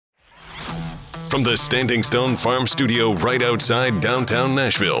From the Standing Stone Farm Studio right outside downtown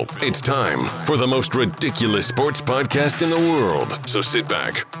Nashville, it's time for the most ridiculous sports podcast in the world. So sit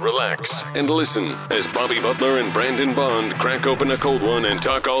back, relax, and listen as Bobby Butler and Brandon Bond crack open a cold one and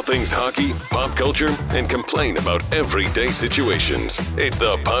talk all things hockey, pop culture, and complain about everyday situations. It's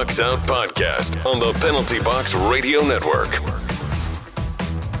the Pucks Out Podcast on the Penalty Box Radio Network.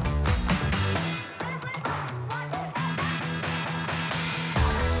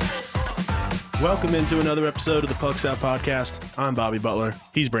 Welcome into another episode of the Pucks Out Podcast. I'm Bobby Butler.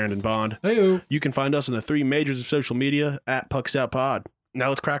 He's Brandon Bond. Hey-o. You can find us on the three majors of social media at Pucks Out Pod. Now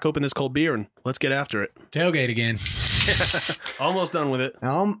let's crack open this cold beer and let's get after it. Tailgate again. Almost done with it.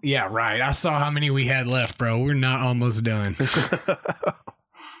 Yeah, right. I saw how many we had left, bro. We're not almost done.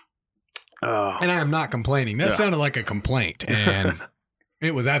 And I am not complaining. That sounded like a complaint, and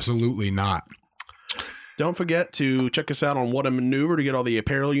it was absolutely not. Don't forget to check us out on What a Maneuver to get all the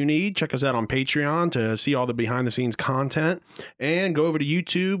apparel you need. Check us out on Patreon to see all the behind-the-scenes content. And go over to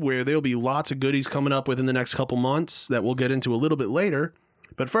YouTube where there'll be lots of goodies coming up within the next couple months that we'll get into a little bit later.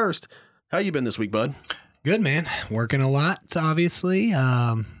 But first, how you been this week, bud? Good, man. Working a lot, obviously.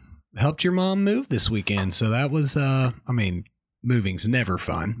 Helped your mom move this weekend, so that was, moving's never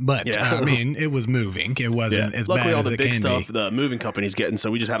fun, but it was moving. It wasn't as Luckily, bad all as the it big can stuff be. the moving company's getting,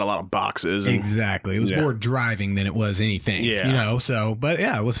 so we just had a lot of boxes. And, exactly. It was more driving than it was anything. Yeah. But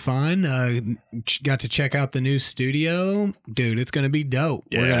it was fun. Got to check out the new studio. Dude, it's going to be dope.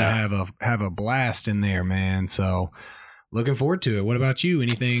 Yeah. We're going to have a blast in there, man. So looking forward to it. What about you?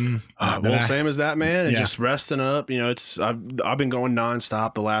 Anything? Same as that, man. And Yeah. just resting up. You know, I've been going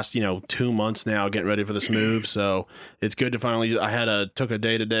nonstop the last 2 months now, getting ready for this move. So it's good to finally. I took a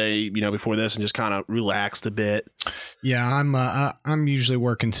day today, before this, and just kind of relaxed a bit. Yeah, I'm usually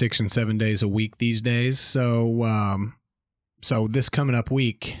working 6 and 7 days a week these days. So this coming up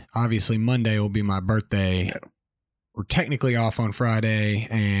week, obviously Monday will be my birthday. Yeah. We're technically off on Friday,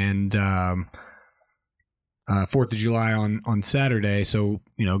 and 4th of July on Saturday, so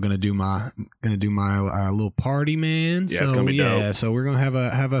gonna do my little party, man. Yeah, it's gonna be dope. So we're gonna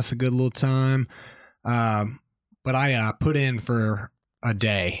have us a good little time. But I put in for a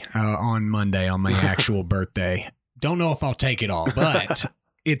day on Monday on my actual birthday. Don't know if I'll take it all, but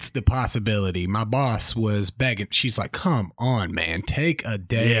it's the possibility. My boss was begging. She's like, "Come on, man, take a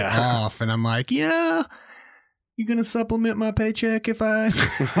day off," and I'm like, "Yeah." You gonna supplement my paycheck if I?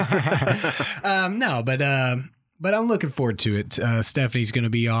 No, but I'm looking forward to it. Stephanie's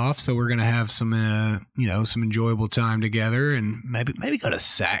gonna be off, so we're gonna have some some enjoyable time together, and maybe go to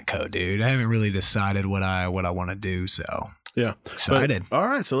Satco, dude. I haven't really decided what I want to do, so Yeah, excited. All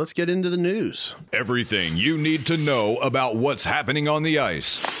right, so let's get into the news. Everything you need to know about what's happening on the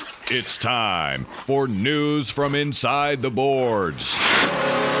ice. It's time for news from inside the boards.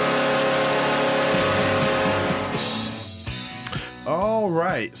 All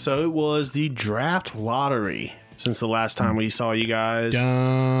right, so it was the draft lottery since the last time we saw you guys.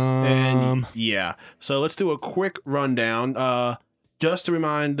 And so let's do a quick rundown. Just to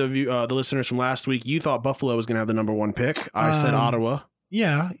remind the listeners from last week, you thought Buffalo was going to have the number one pick. I said Ottawa.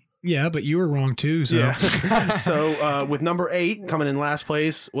 Yeah, but you were wrong too. So. Yeah. So with number 8 coming in last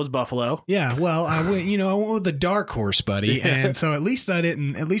place was Buffalo. Yeah, well, I went with the dark horse, buddy, and so at least I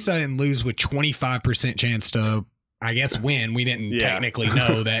didn't lose with 25% chance to, I guess, win. We didn't technically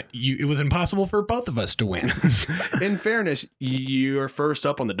know that it was impossible for both of us to win. In fairness, you're first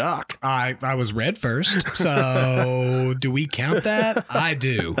up on the dock. I was red first, so do we count that? I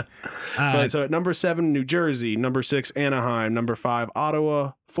do. But so at number 7, New Jersey. Number 6, Anaheim. Number 5,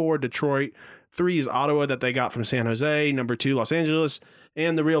 Ottawa. 4, Detroit. 3 is Ottawa that they got from San Jose. Number 2, Los Angeles.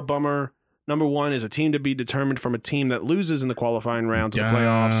 And the real bummer, number 1 is a team to be determined from a team that loses in the qualifying rounds of the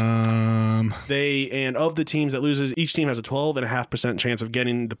playoffs. And of the teams that loses, each team has a 12.5% chance of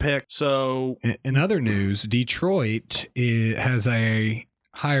getting the pick. So in other news, Detroit has a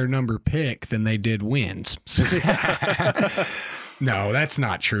higher number pick than they did wins. No, that's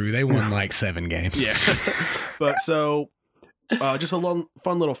not true. They won like 7 games. Yeah. But so just a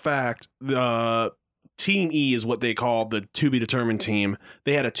fun little fact. Team E is what they call the to-be-determined team.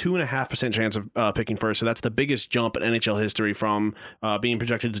 They had a 2.5% chance of picking first, so that's the biggest jump in NHL history from being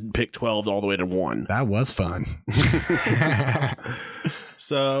projected to pick 12 all the way to 1. That was fun.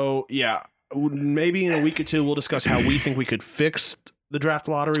 So, maybe in a week or two we'll discuss how we think we could fix the draft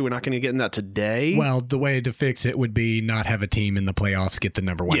lottery. We're not going to get in that today. Well, the way to fix it would be not have a team in the playoffs get the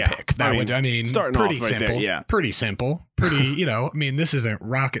number 1 pick. Starting pretty off right simple. there, Pretty simple. Pretty, this isn't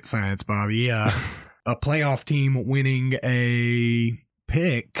rocket science, Bobby. A playoff team winning a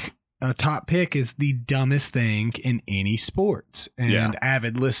top pick is the dumbest thing in any sports. And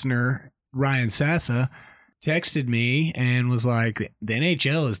avid listener Ryan Sassa texted me and was like, the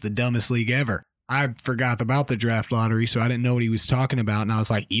NHL is the dumbest league ever. I forgot about the draft lottery, so I didn't know what he was talking about. And I was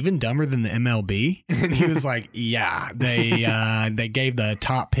like, even dumber than the MLB? And he was like, yeah, they gave the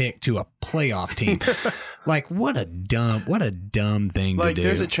top pick to a playoff team. Like, what a dumb thing to do.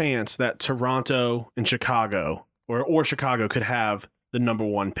 There's a chance that Toronto and Chicago or Chicago could have the number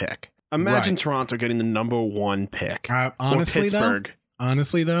 1 pick. Imagine Toronto getting the number 1 pick. Honestly, or Pittsburgh.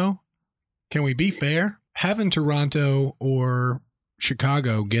 Honestly, though, can we be fair? Having Toronto or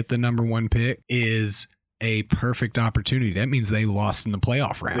Chicago get the number 1 pick is a perfect opportunity. That means they lost in the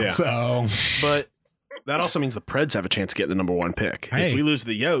playoff round. Yeah. So, but that also means the Preds have a chance to get the number 1 pick. Hey, if we lose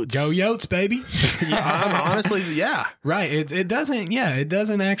the Yotes, go Yotes, baby. Honestly, yeah, right. It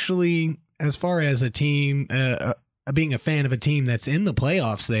doesn't actually, as far as a team, being a fan of a team that's in the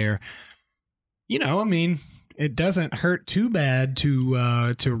playoffs there, I mean, it doesn't hurt too bad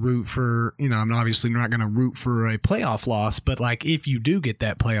to root for, I'm obviously not going to root for a playoff loss, but like if you do get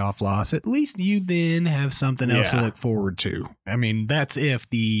that playoff loss, at least you then have something else to look forward to. I mean, that's if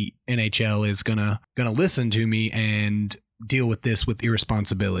the NHL is gonna listen to me and deal with this with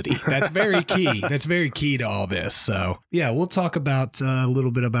irresponsibility. That's very key. That's very key to all this. So yeah, we'll talk about a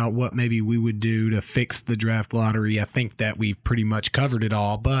little bit about what maybe we would do to fix the draft lottery. I think that we've pretty much covered it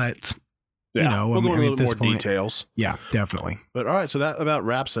all, but yeah, we'll go into a little more details. Yeah, definitely. But all right, so that about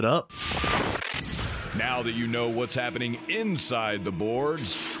wraps it up. Now that you know what's happening inside the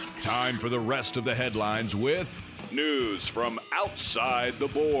boards, time for the rest of the headlines with news from outside the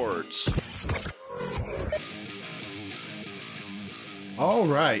boards. All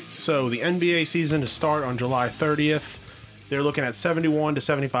right, so the NBA season to start on July 30th. They're looking at 71 to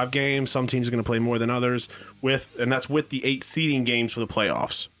 75 games. Some teams are going to play more than others, and that's with the 8 seeding games for the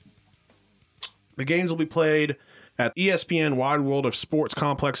playoffs. The games will be played at ESPN Wide World of Sports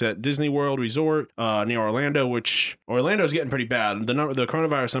Complex at Disney World Resort near Orlando, which Orlando's getting pretty bad. The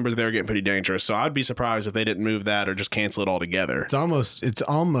coronavirus numbers there are getting pretty dangerous, so I'd be surprised if they didn't move that or just cancel it altogether. It's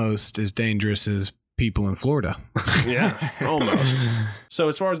almost as dangerous as people in Florida. Yeah, almost. So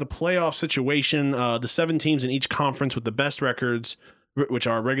as far as the playoff situation, the 7 teams in each conference with the best records, which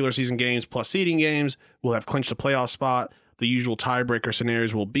are regular season games plus seeding games, will have clinched a playoff spot. The usual tiebreaker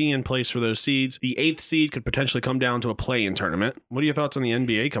scenarios will be in place for those seeds. The 8th seed could potentially come down to a play-in tournament. What are your thoughts on the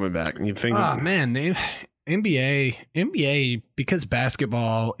NBA coming back? You think? Oh man, the NBA, because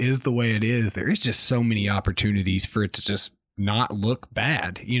basketball is the way it is, there is just so many opportunities for it to just not look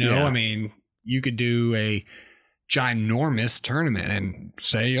bad. Yeah. I mean, you could do a ginormous tournament and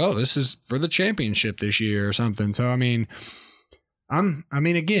say, "Oh, this is for the championship this year" or something. So I mean,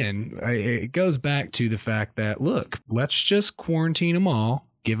 again, it goes back to the fact that, look, let's just quarantine them all,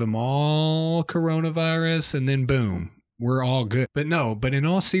 give them all coronavirus, and then boom, we're all good. But in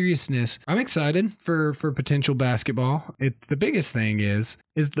all seriousness, I'm excited for potential basketball. The biggest thing is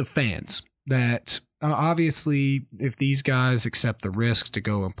the fans. That obviously, if these guys accept the risks to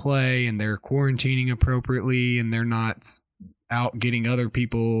go and play and they're quarantining appropriately and they're not out getting other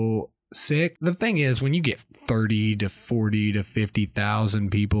people sick. The thing is, when you get 30 to 40 to 50,000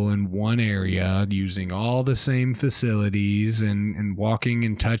 people in one area using all the same facilities and walking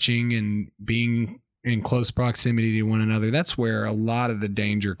and touching and being in close proximity to one another, that's where a lot of the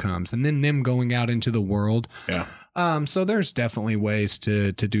danger comes. And then them going out into the world. Yeah. So there's definitely ways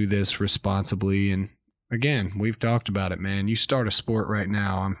to do this responsibly. And again, we've talked about it, man. You start a sport right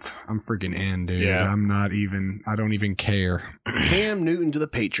now, I'm freaking in, dude. Yeah. I don't even care. Cam Newton to the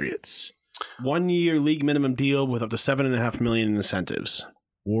Patriots. 1-year league minimum deal with up to $7.5 million in incentives.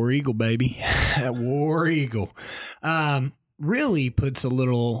 War Eagle, baby. War Eagle. Really puts a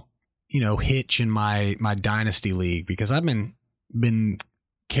little, hitch in my dynasty league, because I've been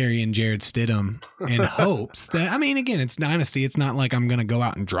carrying Jared Stidham in hopes that, again, it's dynasty. It's not like I'm going to go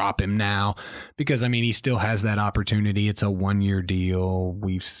out and drop him now, because he still has that opportunity. It's a 1-year deal.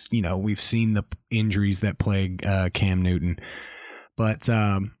 We've seen the injuries that plague Cam Newton, but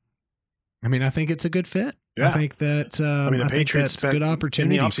I think it's a good fit. Yeah. I think that the Patriots spent good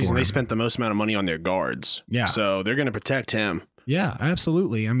opportunity in the offseason. for him. They spent the most amount of money on their guards. Yeah, so they're going to protect him. Yeah,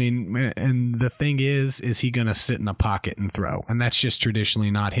 absolutely. And the thing is he going to sit in the pocket and throw? And that's just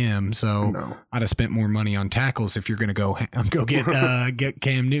traditionally not him. So No. I'd have spent more money on tackles if you're going to go get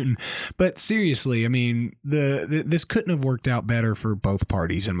Cam Newton. But seriously, this couldn't have worked out better for both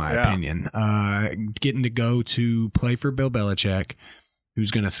parties, in my opinion. Getting to go to play for Bill Belichick, who's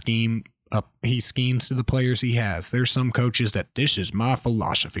going to scheme up. He schemes to the players he has. There's some coaches that this is my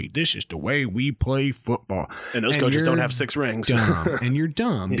philosophy. This is the way we play football. And those coaches don't have 6 rings. Dumb. And you're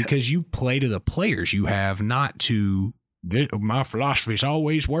dumb because you play to the players you have, not to my philosophy's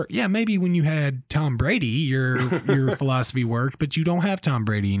always worked. Yeah, maybe when you had Tom Brady, your philosophy worked, but you don't have Tom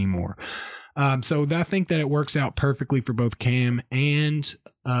Brady anymore. So I think that it works out perfectly for both Cam and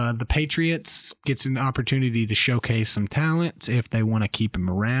the Patriots. Gets an opportunity to showcase some talent. If they want to keep him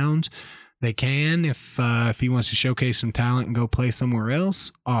around, they can. If he wants to showcase some talent and go play somewhere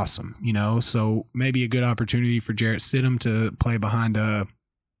else, awesome. So maybe a good opportunity for Jarrett Stidham to play behind an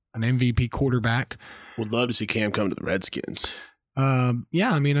MVP quarterback. Would love to see Cam come to the Redskins.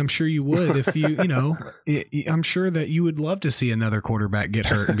 Yeah, I mean, I'm sure you would if I'm sure that you would love to see another quarterback get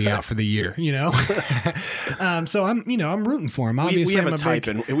hurt and be out for the year, So I'm rooting for him. Obviously, we have a type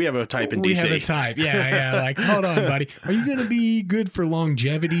in DC. We have a type. Yeah. Like, hold on, buddy. Are you going to be good for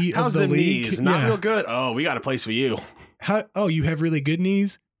longevity How's of the the league? knees? Not real good. Oh, we got a place for you. You have really good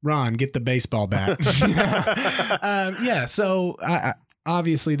knees? Ron, get the baseball bat. So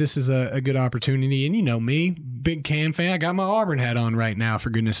obviously, this is a good opportunity, and me, big Cam fan. I got my Auburn hat on right now, for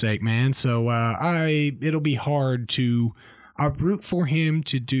goodness sake, man. So it'll be hard to. I root for him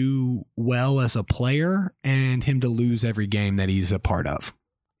to do well as a player, and him to lose every game that he's a part of.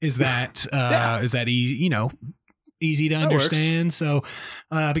 Is that is that easy to understand? Works. So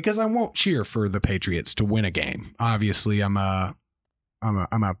because I won't cheer for the Patriots to win a game. Obviously, I'm a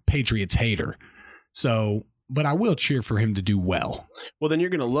Patriots hater. So. But I will cheer for him to do well. Well, then you're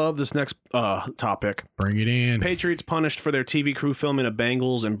going to love this next topic. Bring it in. Patriots punished for their TV crew filming a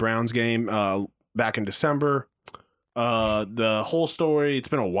Bengals and Browns game back in December. The whole story, it's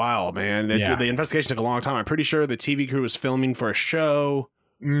been a while, man. The investigation took a long time. I'm pretty sure the TV crew was filming for a show.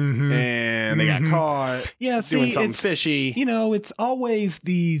 Mm-hmm. And they got caught doing something fishy. It's always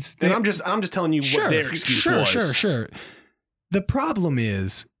these... And I'm just telling you what their excuse was. Sure. The problem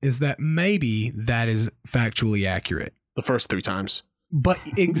is that maybe that is factually accurate. The first 3 times. But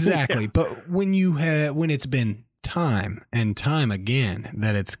exactly. But when it's been time and time again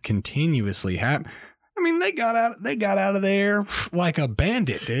that it's continuously happened, I mean, they got out of there like a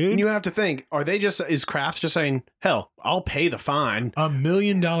bandit, dude. And you have to think, is Kraft just saying, hell, I'll pay the fine. $1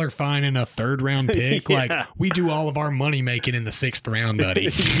 million fine and a 3rd round pick. Yeah. Like, we do all of our money making in the 6th round, buddy.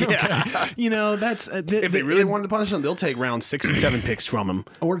 Yeah. That's if they really wanted to punish him, they'll take round 6 and 7 picks from him.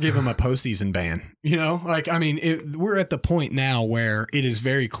 Or give him a postseason ban. We're at the point now where it is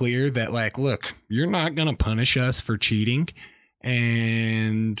very clear that, like, look, you're not going to punish us for cheating.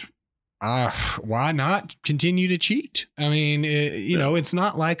 And why not continue to cheat? I mean, it's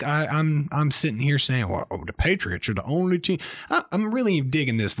not like I'm sitting here saying, well, the Patriots are the only team. I'm really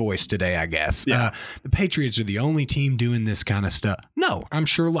digging this voice today, I guess. Yeah. The Patriots are the only team doing this kind of stuff. No, I'm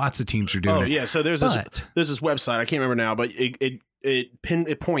sure lots of teams are doing it. Oh, yeah. So there's this website. I can't remember now, but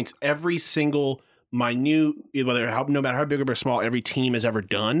it points every single minute, no matter how big or small every team has ever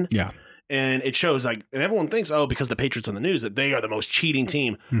done. Yeah. And it shows and everyone thinks, because the Patriots on the news, that they are the most cheating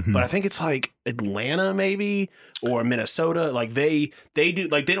team. Mm-hmm. But I think it's like Atlanta maybe or Minnesota. Like they do,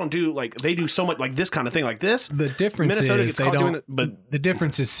 like they don't do, like they do so much like this kind of thing like this. The difference Minnesota is gets they caught don't. doing it, but the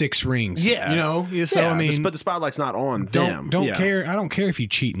difference is 6 rings. Yeah, So I mean, but the spotlight's not on them. Don't care. I don't care if you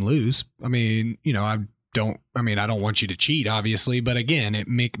cheat and lose. I mean, I don't want you to cheat, obviously, but again, it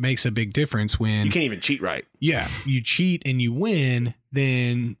makes a big difference when you can't even cheat right. Yeah, you cheat and you win,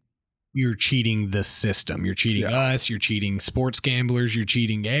 then you're cheating the system. You're cheating us. You're cheating sports gamblers. You're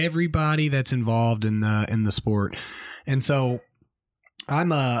cheating everybody that's involved in the sport. And so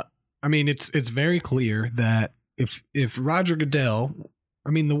it's very clear that if Roger Goodell,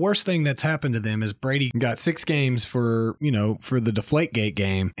 the worst thing that's happened to them is Brady got 6 games for the Deflategate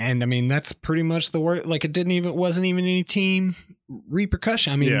game. And that's pretty much the worst. Like it wasn't even any team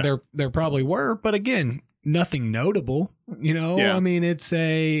repercussion. There probably were, but again, nothing notable, Yeah.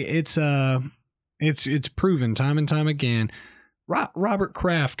 It's proven time and time again. Robert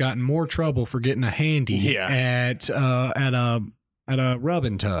Kraft got in more trouble for getting a handy at a rub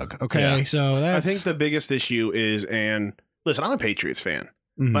and tug. Okay. Yeah. So I think the biggest issue is, and listen, I'm a Patriots fan.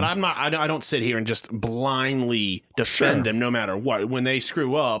 Mm-hmm. But I'm not. I don't sit here and just blindly defend them no matter what. When they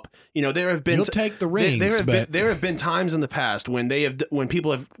screw up, there have been. You'll take the rings. There have been times in the past when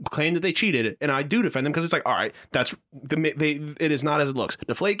people have claimed that they cheated, and I do defend them because it's like, all right, it is not as it looks.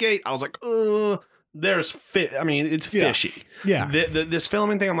 Deflategate, I was like, it's fishy. Yeah. This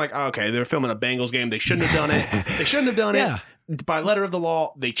filming thing, I'm like, okay, they're filming a Bengals game. They shouldn't have done it. They shouldn't have done it. By letter of the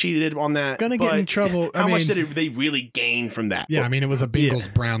law, they cheated on that. Gonna get in trouble. How much did they really gain from that? Yeah, it was a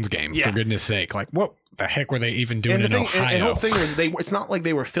Bengals-Browns game, for goodness sake. Like, what the heck were they even doing in Ohio? And the whole thing was, it's not like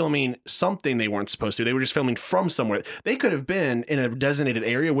they were filming something they weren't supposed to. They were just filming from somewhere. They could have been in a designated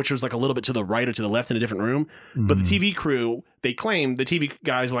area, which was like a little bit to the right or to the left in a different room. Mm-hmm. But the TV crew they claim the TV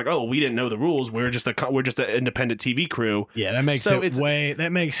guys were like, oh, we didn't know the rules. We're just an independent TV crew. Yeah, that makes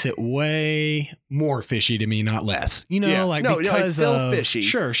it way more fishy to me, not less. It's still fishy.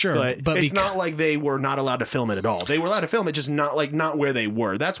 Sure, but it's not like they were not allowed to film it at all. They were allowed to film it, just not where they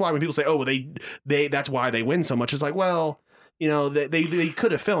were. That's why when people say, oh, they that's why they win so much. It's like, well, they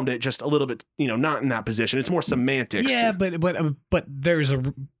could have filmed it just a little bit, not in that position. It's more semantics. Yeah, but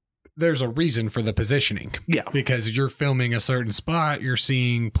there's a reason for the positioning. Yeah. Because you're filming a certain spot, you're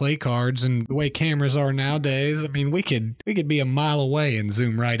seeing play cards, and the way cameras are nowadays, I mean, we could be a mile away and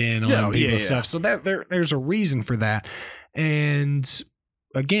zoom right in on people's stuff. So there's a reason for that. And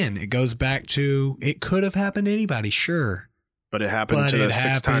again, it goes back to, it could have happened to anybody, sure. But it happened to the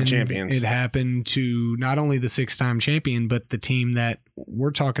 6-time champions. It happened to not only the 6-time champion, but the team that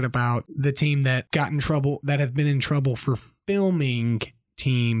we're talking about, the team that got in trouble, that have been in trouble for filming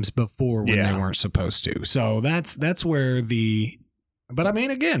teams before when they weren't supposed to. So that's where but I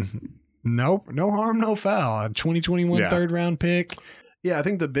mean, again, no harm, no foul. A 2021 third round pick. Yeah, I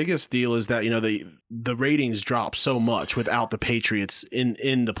think the biggest deal is that, the ratings drop so much without the Patriots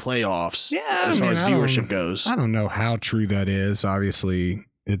in the playoffs. Yeah, as far as viewership goes. I don't know how true that is. Obviously,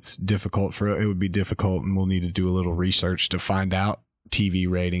 it would be difficult, and we'll need to do a little research to find out TV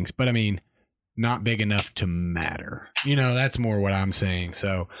ratings. But I mean, not big enough to matter. That's more what I'm saying.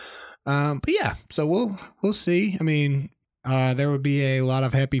 So, but yeah, so we'll see. I mean, there would be a lot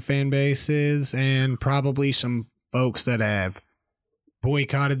of happy fan bases and probably some folks that have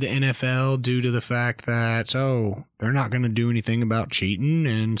boycotted the NFL due to the fact that, they're not going to do anything about cheating,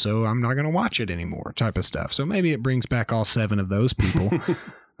 and so I'm not going to watch it anymore type of stuff. So maybe it brings back all 7 of those people.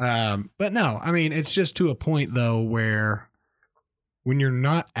 But no, I mean, it's just to a point, though, where when you're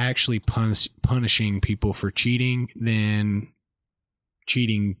not actually punishing people for cheating, then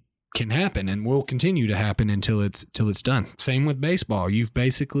cheating can happen and will continue to happen until it's done. Same with baseball.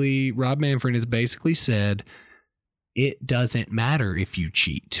 Rob Manfred has basically said, it doesn't matter if you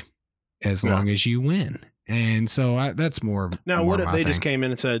cheat as long as you win. And so that's more. Now, what if they just came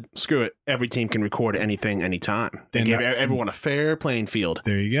in and said, screw it, every team can record anything anytime? They gave everyone a fair playing field.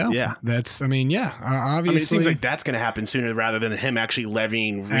 There you go. Yeah. Obviously. it seems like that's going to happen sooner rather than him actually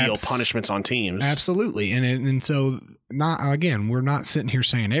levying real punishments on teams. Absolutely. And so, we're not sitting here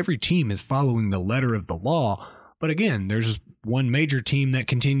saying every team is following the letter of the law. But again, there's one major team that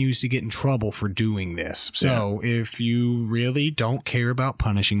continues to get in trouble for doing this. So if you really don't care about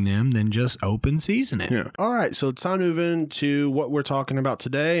punishing them, then just open season it. Yeah. All right. So it's time to move into what we're talking about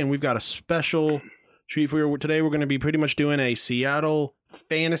today. And we've got a special treat for you. Today we're going to be pretty much doing a Seattle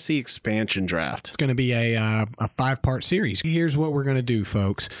fantasy expansion draft. It's going to be a 5-part series. Here's what we're going to do,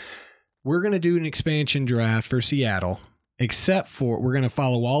 folks. We're going to do an expansion draft for Seattle, except for we're going to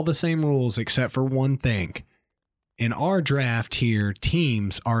follow all the same rules except for one thing. In our draft here,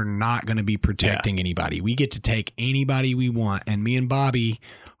 teams are not going to be protecting anybody. We get to take anybody we want, and me and Bobby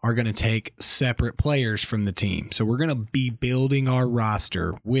are going to take separate players from the team. So we're going to be building our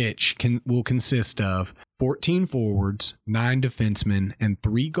roster, which will consist of 14 forwards, 9 defensemen, and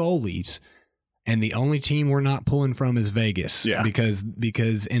 3 goalies. And the only team we're not pulling from is Vegas. Yeah.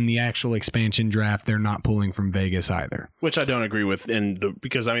 Because in the actual expansion draft, they're not pulling from Vegas either. Which I don't agree with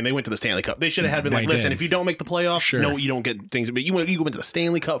because they went to the Stanley Cup. They should have been listen, if you don't make the playoffs, no, you don't get things. But you went to the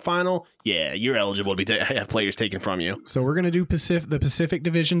Stanley Cup final, you're eligible to have players taken from you. So we're going to do the Pacific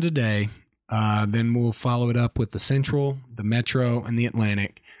Division today. Then we'll follow it up with the Central, the Metro, and the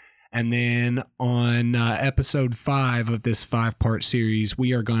Atlantic. And then on episode 5 of this 5-part series,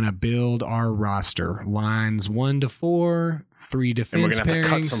 we are going to build our roster. Lines 1 to 4, 3 defense pairings. And we're going to have to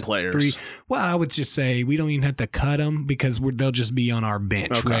cut some players. I would just say we don't even have to cut them because they'll just be on our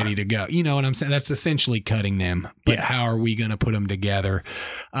bench ready to go. You know what I'm saying? That's essentially cutting them. But how are we going to put them together?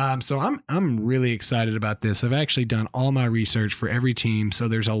 So I'm really excited about this. I've actually done all my research for every team. So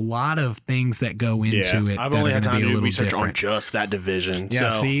there's a lot of things that go into it. I've only had time to do research on just that division. Yeah,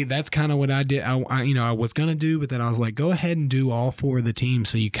 see, that's kind of what I did. I was going to do, but then I was like, go ahead and do all 4 of the teams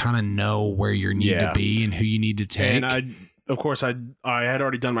so you kind of know where you need to be and who you need to take. And of course, I had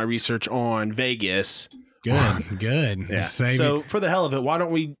already done my research on Vegas. Good. Yeah. So for the hell of it, why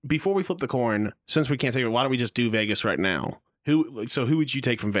don't we, before we flip the coin, since we can't take it, why don't we just do Vegas right now? Who would you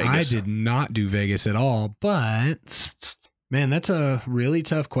take from Vegas? I did not do Vegas at all, but man, that's a really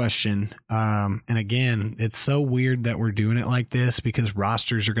tough question. And again, it's so weird that we're doing it like this because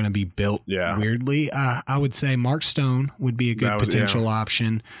rosters are going to be built weirdly. I would say Mark Stone would be a good potential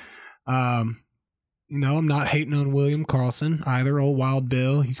option. I'm not hating on William Carlson either. Old Wild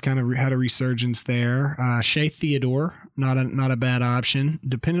Bill, he's kind of had a resurgence there. Shea Theodore, not a bad option.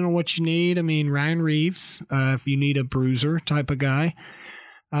 Depending on what you need, I mean, Ryan Reeves, if you need a bruiser type of guy.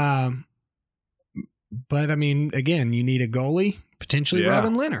 But I mean, again, you need a goalie, potentially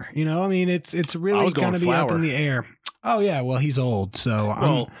Robin Leonard. I mean, it's really going to be up in the air. Oh yeah, well he's old,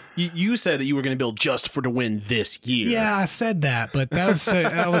 so you said that you were going to build just to win this year. Yeah, I said that, but that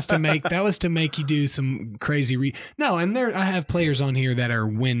was to make you do some crazy No, and I have players on here that are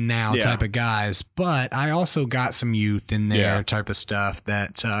win now type of guys, but I also got some youth in there type of stuff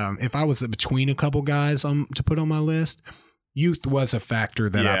that if I was between a couple guys to put on my list, youth was a factor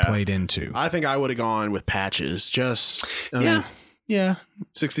that I played into. I think I would have gone with Patches. Yeah.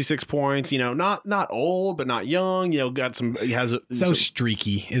 66 points, not old, but not young, got some, he has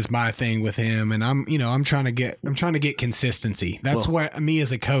streaky is my thing with him. And I'm trying to get consistency. That's what me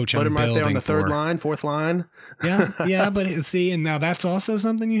as a coach, I'm building right there on the third line, fourth line. Yeah. But see, and now that's also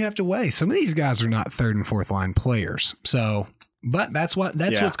something you have to weigh. Some of these guys are not third and fourth line players. So, but that's what's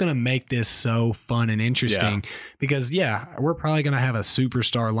going to make this so fun and interesting because we're probably going to have a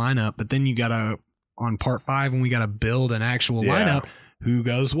superstar lineup, but then you got to, on part 5 when we got to build an actual lineup, who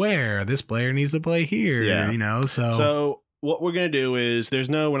goes where, this player needs to play here, so what we're going to do is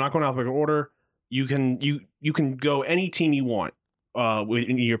we're not going alphabetical order. You can go any team you want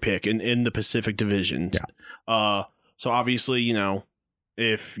in your pick in the Pacific Division. So obviously,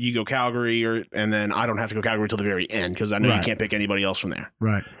 if you go Calgary and then I don't have to go Calgary until the very end because I know you can't pick anybody else from there.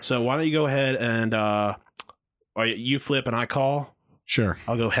 Right. So why don't you go ahead and you flip and I call? Sure.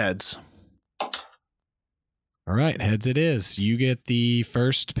 I'll go heads. All right, heads it is. You get the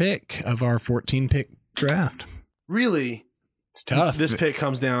first pick of our 14-pick draft. Really? It's tough. This pick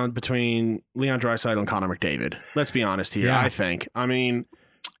comes down between Leon Draisaitl and Connor McDavid. Let's be honest here, I think. I mean...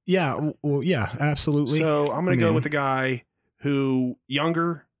 Yeah, well, yeah, absolutely. So I'm going to go with the guy who,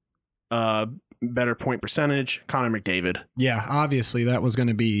 younger, better point percentage, Connor McDavid. Yeah, obviously that was going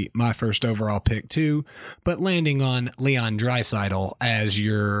to be my first overall pick too, but landing on Leon Draisaitl as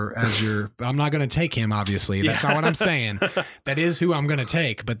your I'm not going to take him, obviously. That's not what I'm saying. That is who I'm going to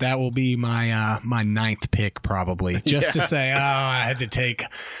take, but that will be my my 9th pick probably. Just to say, I had to take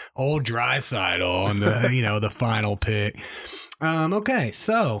old Draisaitl on the the final pick. Okay,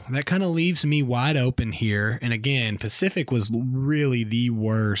 so that kind of leaves me wide open here. And again, Pacific was really the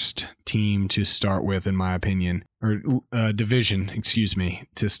worst team to start with, in my opinion, or division,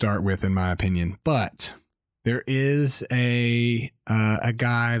 to start with, in my opinion. But there is a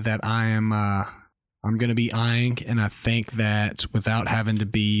guy that I'm going to be eyeing, and I think that without having to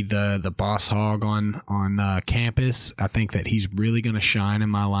be the boss hog on campus, I think that he's really going to shine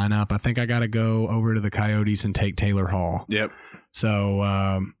in my lineup. I think I got to go over to the Coyotes and take Taylor Hall. Yep. So,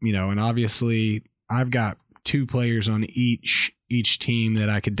 and obviously I've got 2 players on each team that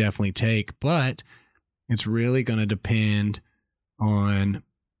I could definitely take, but it's really going to depend on,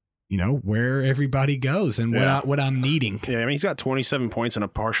 where everybody goes and what I'm needing. Yeah. I mean, he's got 27 points in a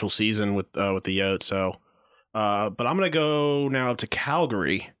partial season with the Yotes. So, but I'm going to go now to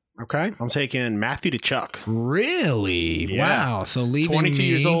Calgary. Okay. I'm taking Matthew Tkachuk. Really? Yeah. Wow. So leaving 22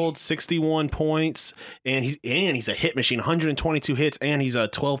 years old, 61 points, and he's a hit machine, 122 hits, and he's a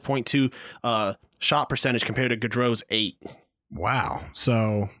 12.2 shot percentage compared to Gaudreau's 8. Wow.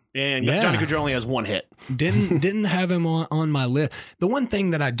 So and Johnny Gaudreau only has 1 hit. Didn't have him on my list. The one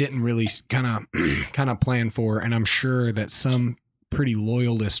thing that I didn't really kind of plan for, and I'm sure that some pretty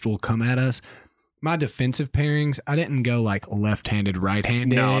loyalist will come at us. My defensive pairings, I didn't go like left-handed,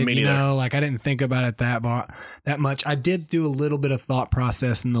 right-handed. No, me neither. I didn't think about it that much. I did do a little bit of thought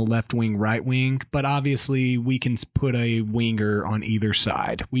process in the left wing, right wing, but obviously we can put a winger on either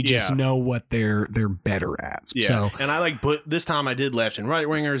side. We just know what they're better at. Yeah. So, and but this time I did left and right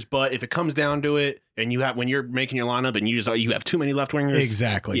wingers, but if it comes down to it, and when you're making your lineup and you have too many left wingers.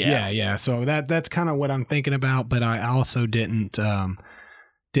 Exactly. Yeah. So that's kind of what I'm thinking about, but I also didn't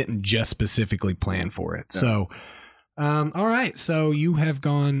just specifically plan for it. So, all right. So you have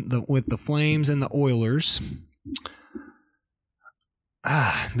gone with the Flames and the Oilers.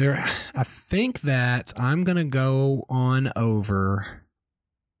 I think that I'm going to go on over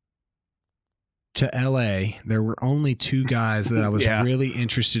to LA. There were only 2 guys that I was really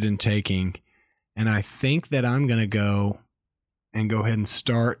interested in taking. And I think that I'm going to go ahead and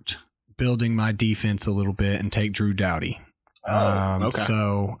start building my defense a little bit and take Drew Doughty. Okay.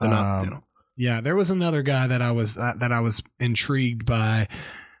 So, there was another guy that I was intrigued by,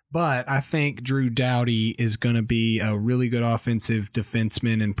 but I think Drew Doughty is going to be a really good offensive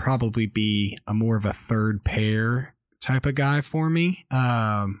defenseman and probably be a more of a third pair type of guy for me.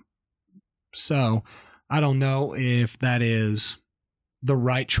 So I don't know if that is the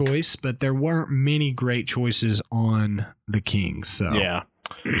right choice, but there weren't many great choices on the Kings. So Yeah.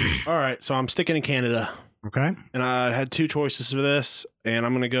 All right, so I'm sticking in Canada. Okay. And I had two choices for this, and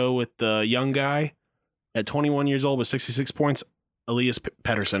I'm going to go with the young guy at 21 years old with 66 points, Elias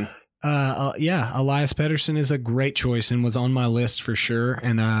Pettersson. Yeah, Elias Pettersson is a great choice and was on my list for sure.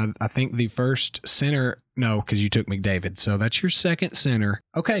 And I think the first center, no, because you took McDavid. So that's your second center.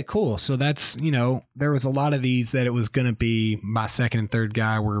 Okay, cool. So that's, there was a lot of these that it was going to be my second and third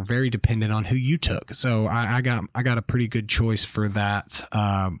guy were very dependent on who you took. So I got a pretty good choice for that.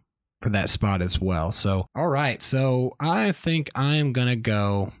 For that spot as well. So, all right. So I think I am going to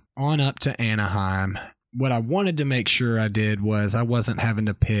go on up to Anaheim. What I wanted to make sure I did was I wasn't having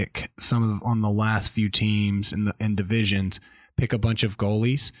to pick on the last few teams in divisions, pick a bunch of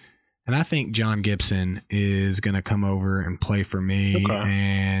goalies. And I think John Gibson is going to come over and play for me. Okay.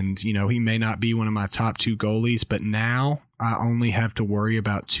 And, he may not be one of my top two goalies, but now I only have to worry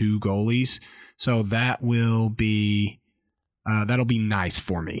about two goalies. So that will be... that'll be nice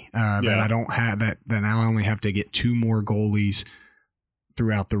for me. That I don't have that. That now I only have to get two more goalies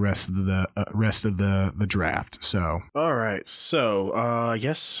throughout the rest of the draft. So all right. So I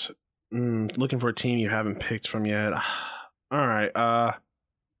guess looking for a team you haven't picked from yet. All right.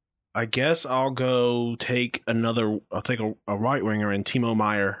 I guess I'll go take I'll take a right winger in Timo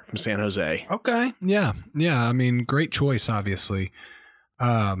Meier from San Jose. Okay. Yeah. I mean, great choice. Obviously,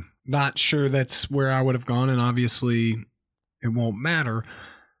 not sure that's where I would have gone, and obviously. It won't matter.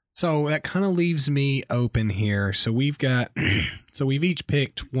 So that kind of leaves me open here. So we've each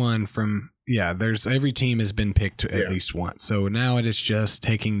picked one from, every team has been picked at least once. So now it is just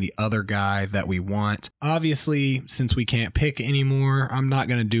taking the other guy that we want. Obviously, since we can't pick anymore, I'm not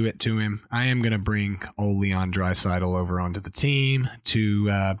going to do it to him. I am going to bring old Leon Draisaitl over onto the team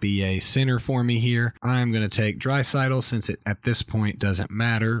to be a center for me here. I'm going to take Draisaitl since it at this point doesn't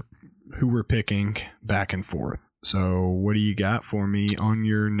matter who we're picking back and forth. So what do you got for me on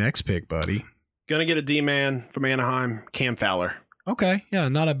your next pick, buddy? Gonna get a D-man from Anaheim, Cam Fowler. Okay, yeah,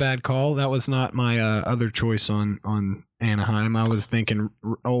 not a bad call. That was not my other choice on Anaheim. I was thinking,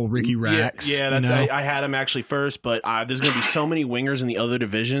 Ricky Rax. Yeah, that's I had him actually first, but there's gonna be so many wingers in the other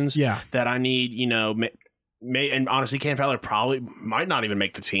divisions that I need, and honestly, Cam Fowler probably might not even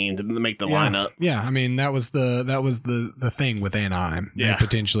make the team to make the lineup. Yeah, I mean that was the thing with Anaheim. Yeah. They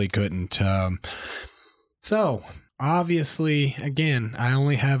potentially couldn't. So obviously, again, I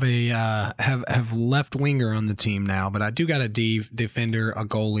only have have left winger on the team now, but I do got a defender, a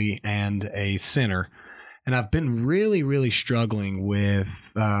goalie, and a center, and I've been really, really struggling with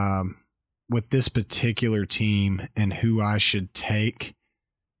this particular team and who I should take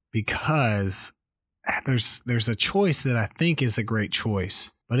because there's a choice that I think is a great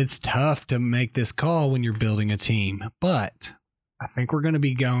choice, but it's tough to make this call when you're building a team, but. I think we're going to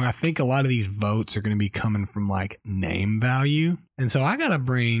be going. I think a lot of these votes are going to be coming from like name value, and so I gotta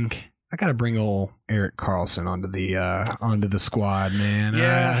bring old Erik Karlsson onto the squad, man.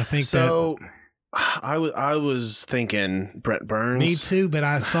 Yeah, I think so. I was thinking Brent Burns. Me too, but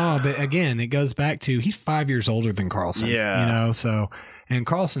but again, it goes back to he's 5 years older than Karlsson. Yeah, so. And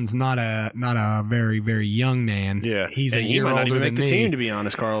Karlsson's not a very, very young man. Yeah, he's a year older than me. He might not even make the team, to be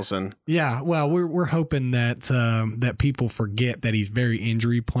honest, Karlsson. Yeah, well, we're hoping that people forget that he's very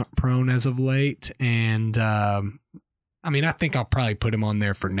injury prone as of late, and I mean, I think I'll probably put him on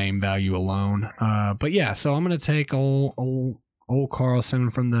there for name value alone. But yeah, so I'm gonna take old Karlsson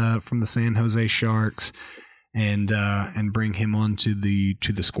from the San Jose Sharks, and bring him onto the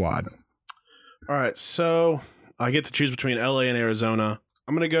squad. All right, so. I get to choose between LA and Arizona.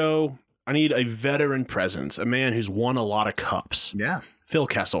 I'm going to go. I need a veteran presence, a man who's won a lot of cups. Yeah. Phil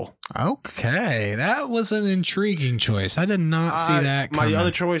Kessel. Okay. That was an intriguing choice. I did not see that coming. My other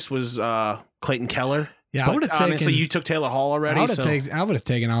choice was Clayton Keller. Yeah, I would have taken. Honestly, you took Taylor Hall already. I would have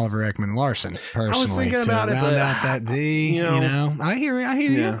taken Oliver Ekman-Larsson personally. I was thinking about it, but out that D. I hear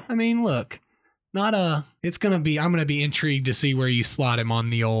you. I mean, look. I'm gonna be intrigued to see where you slot him on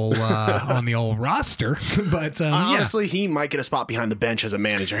the old roster. But honestly, he might get a spot behind the bench as a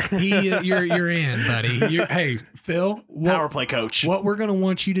manager. You're in, buddy. Hey, Phil, power play coach. What we're gonna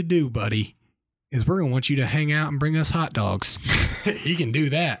want you to do, buddy, is we're gonna want you to hang out and bring us hot dogs. He can do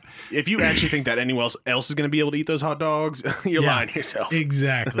that. If you actually think that anyone else is gonna be able to eat those hot dogs, you're lying to yourself.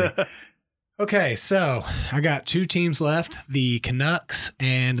 Exactly. Okay, so I got two teams left: the Canucks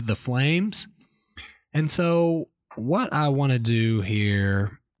and the Flames. And so what I want to do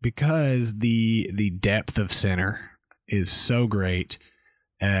here, because the depth of center is so great,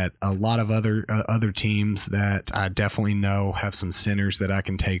 at a lot of other teams that I definitely know have some centers that I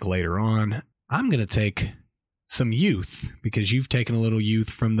can take later on. I'm going to take some youth because you've taken a little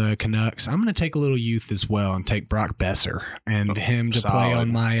youth from the Canucks. I'm going to take a little youth as well and take Brock Besser and him to play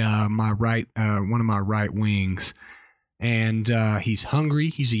on my my right one of my right wings. And he's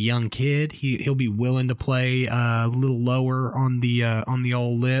hungry. He's a young kid. He'll be willing to play a little lower on the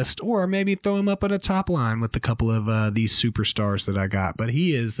old list, or maybe throw him up at a top line with a couple of these superstars that I got. But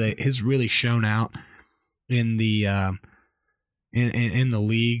he has really shown out in the in the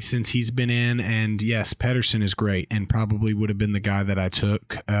league since he's been in. And yes, Pettersson is great, and probably would have been the guy that I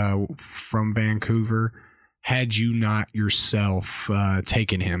took from Vancouver had you not yourself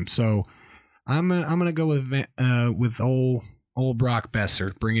taken him. So I'm gonna go with old Brock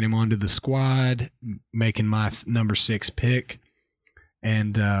Besser, bringing him onto the squad, making my number 6 pick,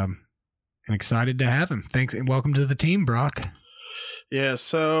 and excited to have him. Thanks, and welcome to the team, Brock. Yeah,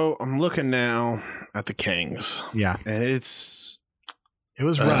 so I'm looking now at the Kings. Yeah, and it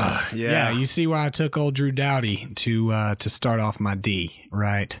was rough. Yeah, you see why I took old Drew Doughty to start off my D,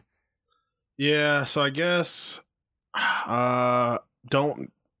 right? Yeah, so I guess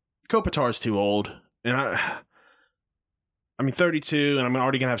Kopitar's too old, and I mean 32, and I'm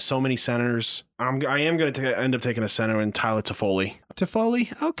already gonna have so many centers. I am gonna end up taking a center in Tyler Toffoli.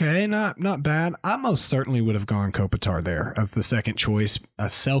 Toffoli, okay, not bad. I most certainly would have gone Kopitar there as the second choice. A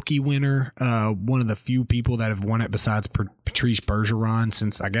Selke winner, one of the few people that have won it besides Patrice Bergeron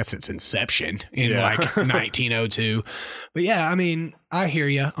since I guess its inception in like 1902. But yeah, I mean, I hear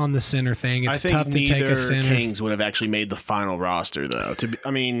you on the center thing. It's tough to take a center. Kings would have actually made the final roster, though.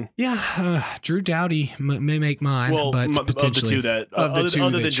 Drew Doughty may make mine, but potentially of the two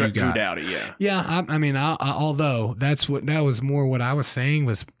other than Drew Doughty, yeah. Yeah, I mean, although that was more what I was saying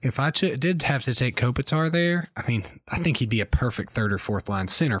was if I did have to take Kopitar there, I mean, I think he'd be a perfect third or fourth line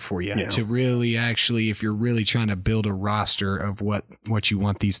center for you to really actually, if you're really trying to build a roster of what you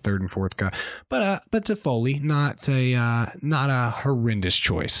want these third and fourth guys. But Toffoli, not a horrendous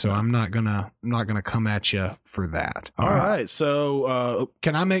choice, so I'm not gonna come at you for that. All right, so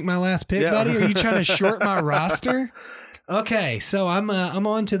can I make my last pick, buddy? Are you trying to short my roster? Okay, so I'm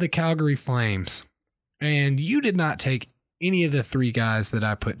on to the Calgary Flames, and you did not take any of the 3 guys that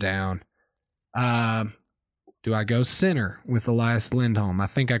I put down. Do I go center with Elias Lindholm? I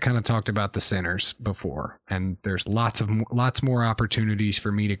think I kind of talked about the centers before, and there's lots more opportunities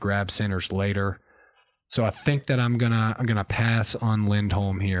for me to grab centers later. So I think that I'm gonna pass on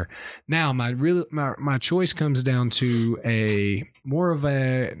Lindholm here. Now my choice comes down to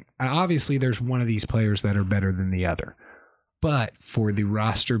obviously there's one of these players that are better than the other. But for the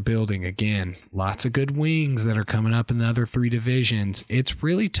roster building, again, lots of good wings that are coming up in the other 3 divisions. It's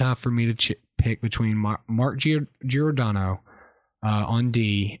really tough for me to pick between Mark Giordano on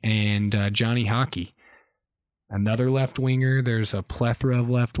D and Johnny Hockey. Another left winger. There's a plethora of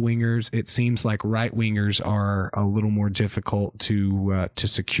left wingers. It seems like right wingers are a little more difficult to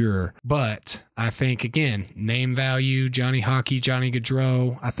secure. But I think, again, name value, Johnny Hockey, Johnny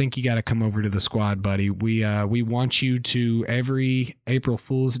Gaudreau, I think you got to come over to the squad, buddy. We want you to every April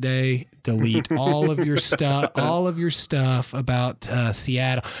Fool's Day delete all of your stuff about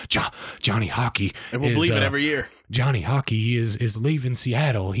Seattle. Johnny Hockey, and we'll believe it every year. Johnny Hockey is leaving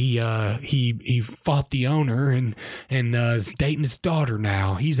Seattle. He fought the owner and is dating his daughter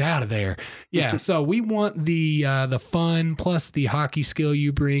now. He's out of there. Yeah, so we want the fun plus the hockey skill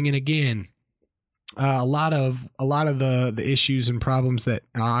you bring. And again, a lot of the issues and problems that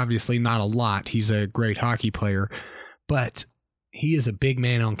obviously not a lot. He's a great hockey player, but he is a big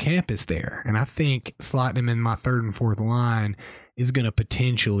man on campus there, and I think slotting him in my third and fourth line is going to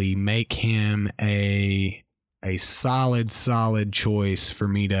potentially make him a solid choice for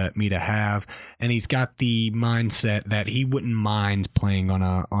me to have. And he's got the mindset that he wouldn't mind playing on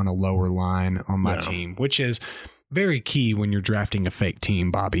a lower line on my team, which is very key when you're drafting a fake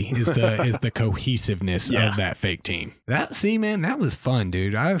team, Bobby, is the cohesiveness of that fake team. That was fun,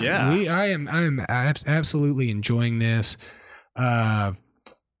 dude. I am absolutely enjoying this.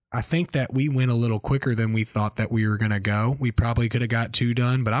 I think that we went a little quicker than we thought that we were going to go. We probably could have got 2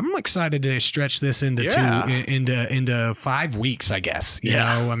 done, but I'm excited to stretch this into 5 weeks, I guess. You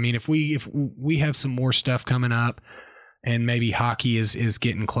know, I mean, if we have some more stuff coming up and maybe hockey is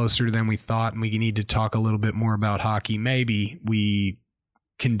getting closer than we thought and we need to talk a little bit more about hockey, maybe we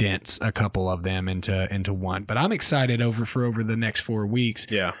condense a couple of them into one. But I'm excited over the next 4 weeks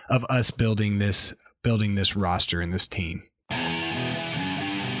of us building this roster and this team.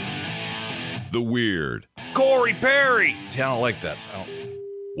 The Weird. Corey Perry. See, I don't like this.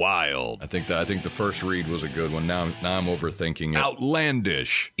 Wild. I think the first read was a good one. Now I'm overthinking it.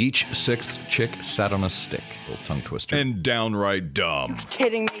 Outlandish. Each sixth chick sat on a stick. Little tongue twister. And downright dumb. You're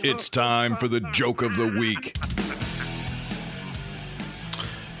kidding me. It's time for the joke of the week.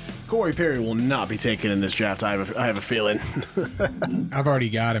 Corey Perry will not be taken in this draft. I have a feeling. I've already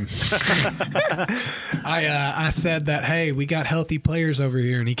got him. I said that, hey, we got healthy players over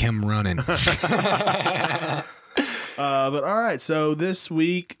here, and he came running. But all right, so this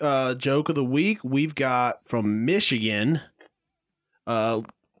week, joke of the week, we've got from Michigan. The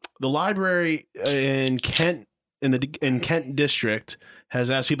library in Kent in Kent District has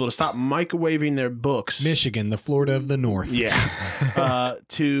asked people to stop microwaving their books. Michigan, the Florida of the North. Yeah.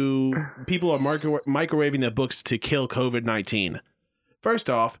 To people are microwaving their books to kill COVID-19. First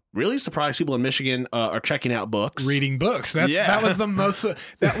off, really surprised people in Michigan are checking out books, reading books. That was the most.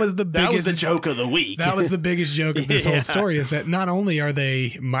 That was the biggest. That was the joke of the week. That was the biggest joke of this whole story. Is that not only are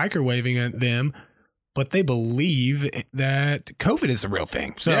they microwaving them, but they believe that COVID is a real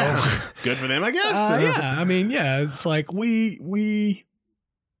thing. So good for them, I guess. Yeah, I mean, yeah, it's like we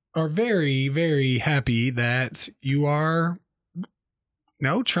are very, very happy that you are,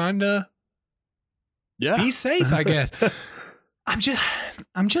 trying to be safe, I guess.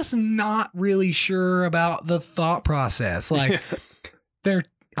 I'm just not really sure about the thought process. Like there,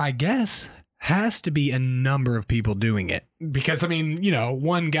 I guess, has to be a number of people doing it because, I mean,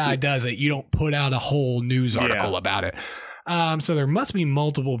 one guy does it. You don't put out a whole news article about it. So there must be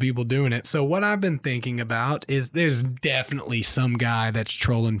multiple people doing it. So what I've been thinking about is there's definitely some guy that's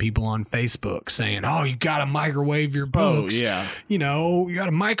trolling people on Facebook saying, oh, you got to microwave your books. Oh, yeah. You got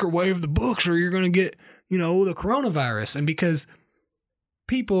to microwave the books or you're going to get, the coronavirus. And because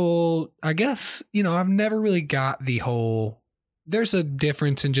people, I guess, I've never really got the whole, there's a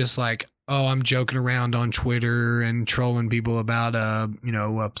difference in just like, oh, I'm joking around on Twitter and trolling people about a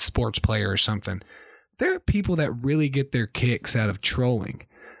sports player or something. There are people that really get their kicks out of trolling.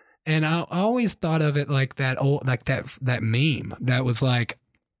 And I always thought of it like that meme that was like,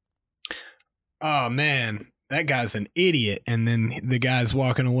 oh man, that guy's an idiot. And then the guy's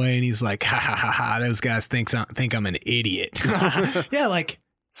walking away and he's like, ha ha ha ha, those guys think I'm an idiot. Yeah, like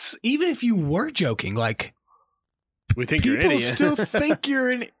even if you were joking, like we think you're an idiot. People still think you're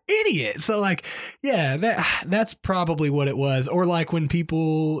an idiot. So like, yeah, that's probably what it was. Or like when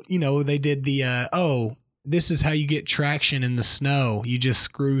people, they did the this is how you get traction in the snow. You just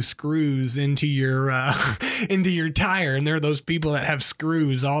screw screws into your tire, and there are those people that have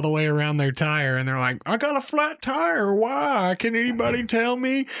screws all the way around their tire, and they're like, I got a flat tire. Why? Can anybody tell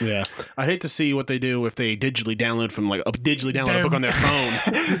me? Yeah, I hate to see what they do if they digitally download a book on their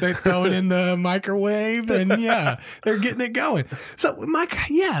phone. They throw it in the microwave, and they're getting it going. So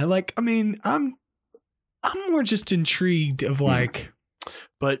I'm more just intrigued of like.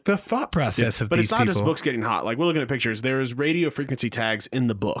 But the thought process of but these it's not people. Just books getting hot. Like we're looking at pictures. There's radio frequency tags in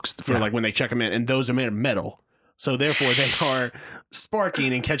the books for like when they check them in, and those are made of metal. So therefore, they are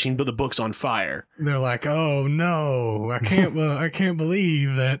sparking and catching the books on fire. They're like, oh no, I can't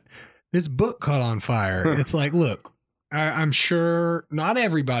believe that this book caught on fire. It's like, look, I'm sure not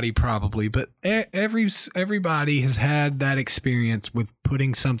everybody probably, but everybody has had that experience with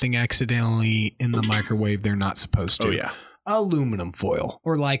putting something accidentally in the microwave they're not supposed to. Oh yeah. Aluminum foil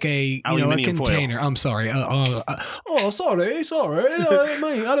or like a container. Foil. I'm sorry. Sorry.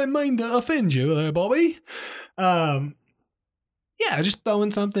 I didn't mean to offend you there, Bobby. Just throwing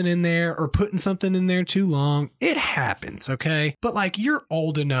something in there or putting something in there too long. It happens, okay? But like you're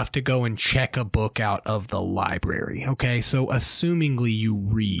old enough to go and check a book out of the library, okay? So assumingly you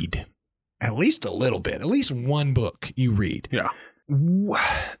read at least a little bit, at least one book you read. Yeah.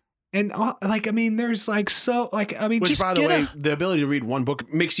 And there's like, so like, which just by the way, the ability to read one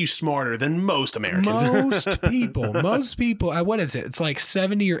book makes you smarter than most Americans. Most people, what is it? It's like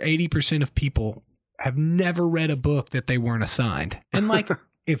 70 or 80% of people have never read a book that they weren't assigned. And like,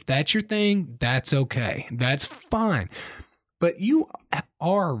 if that's your thing, that's okay. That's fine. But you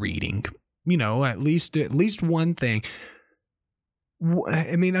are reading, at least one thing.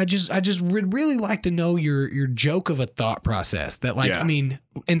 I mean, I just would really like to know your joke of a thought process that like, I mean,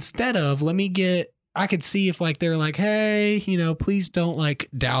 instead of I could see if like, they're like, hey, please don't like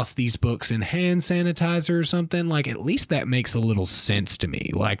douse these books in hand sanitizer or something. Like, at least that makes a little sense to me.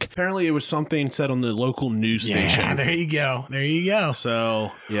 Like, apparently it was something said on the local news station. Yeah, there you go.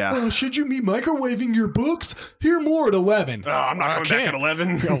 So, yeah. Well, should you be microwaving your books? Hear more at 11. Oh, I'm not going back at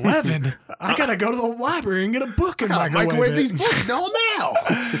 11. 11? I got to go to the library and get a book and microwave these books now.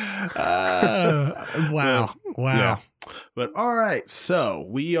 Wow. Yeah. But all right, so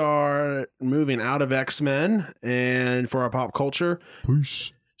we are moving out of X-Men and for our pop culture.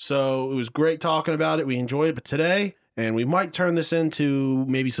 Peace. So it was great talking about it. We enjoyed it. But today, and we might turn this into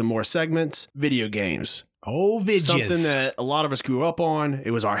maybe some more segments, video games. Oh, vidges. Something that a lot of us grew up on. It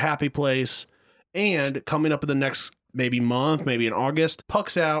was our happy place. And coming up in the next maybe month, maybe in August,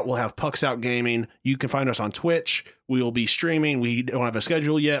 Pucks Out. We'll have Pucks Out Gaming. You can find us on Twitch. We will be streaming. We don't have a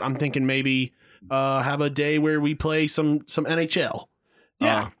schedule yet. I'm thinking maybe have a day where we play some NHL.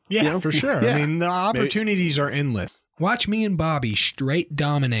 For sure. Yeah. I mean, the opportunities are endless. Watch me and Bobby straight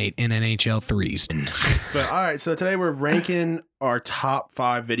dominate in NHL 3s. But all right, so today we're ranking our top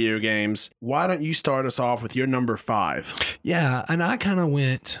 5 video games. Why don't you start us off with your number 5? Yeah, and I kind of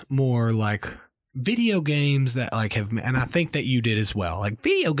went more like video games that like have, and I think that you did as well, like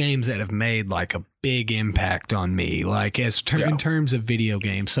video games that have made like a big impact on me, like in terms of video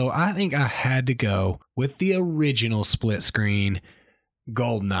games. So I think I had to go with the original split screen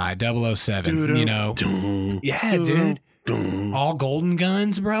GoldenEye 007, you know? Yeah, dude. All golden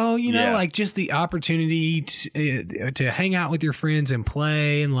guns, bro. You know, like just the opportunity to hang out with your friends and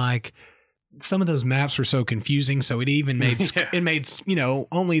play, and like some of those maps were so confusing. So it even made you know,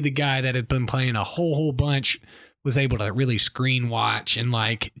 only the guy that had been playing a whole bunch was able to really screen watch and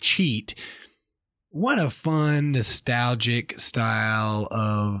like cheat. What a fun, nostalgic style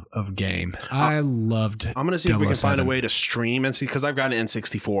of game. I loved. I'm going to see if we can find a way to stream and see, because I've got an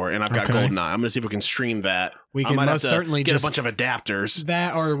N64 and I've got GoldenEye. I'm going to see if we can stream that. We can most certainly get just a bunch of adapters.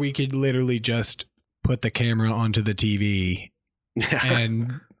 That, or we could literally just put the camera onto the TV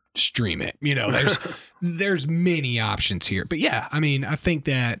and stream it. You know, there's many options here. But yeah, I mean, I think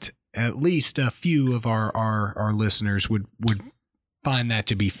that at least a few of our listeners would find that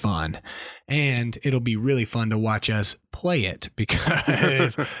to be fun. And it'll be really fun to watch us play it,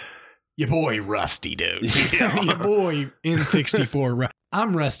 because your boy Rusty, dude. Your boy N64.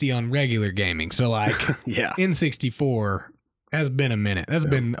 I'm rusty on regular gaming. So like N64 has been a minute. That's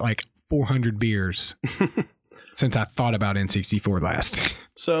been like 400 beers since I thought about N64 last.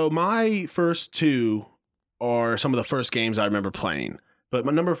 So my first 2 are some of the first games I remember playing. But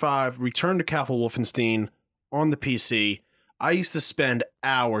my number 5, Return to Castle Wolfenstein on the PC. I used to spend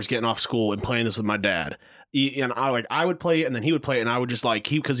hours getting off school and playing this with my dad. And I would play it, and then he would play it, and I would just like,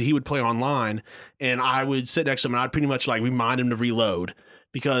 because he would play online, and I would sit next to him, and I'd pretty much like remind him to reload,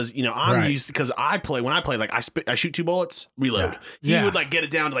 because, you know, I'm used to, because when I play, like I shoot 2 bullets, reload. He would like get it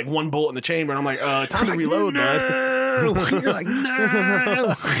down to like 1 bullet in the chamber, and I'm like, time to reload, bud. You're like,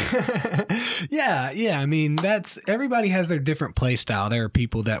 no. Yeah. I mean, everybody has their different play style. There are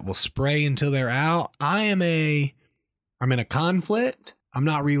people that will spray until they're out. I'm in a conflict. I'm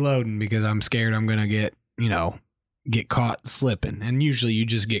not reloading because I'm scared I'm going to get caught slipping. And usually you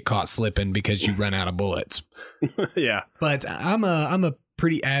just get caught slipping because you run out of bullets. Yeah. But I'm a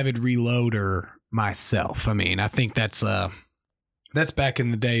pretty avid reloader myself. I mean, I think that's back in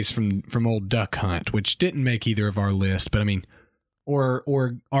the days from old Duck Hunt, which didn't make either of our lists, but I mean, or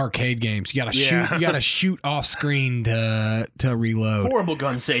arcade games. You gotta shoot off screen to reload. Horrible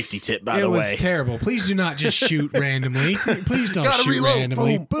gun safety tip, by the way. It was terrible. Please do not just shoot randomly. Please don't gotta shoot reload.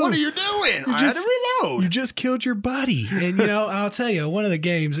 randomly. Boom. What are you doing? I had to reload. You just killed your buddy. And you know, I'll tell you, one of the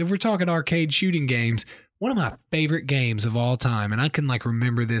games, if we're talking arcade shooting games, one of my favorite games of all time, and I can like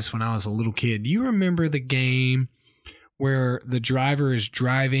remember this when I was a little kid. Do you remember the game where the driver is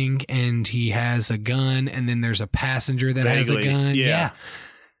driving and he has a gun, and then there's a passenger that has a gun? Yeah.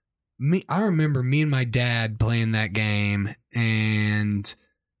 I remember me and my dad playing that game, and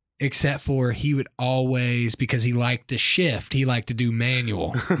except for he would always, because he liked to shift, he liked to do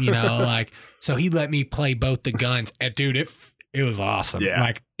manual, you know, like, so he let me play both the guns. And dude, it was awesome. Yeah.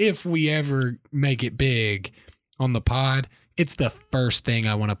 Like, if we ever make it big on the pod, it's the first thing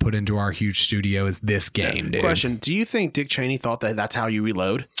I want to put into our huge studio is this game, dude. Question: do you think Dick Cheney thought that that's how you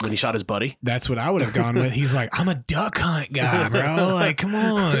reload when he shot his buddy? That's what I would have gone with. He's like, I'm a Duck Hunt guy, bro. Like, come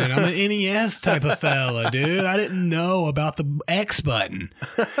on. I'm an NES type of fella, dude. I didn't know about the X button.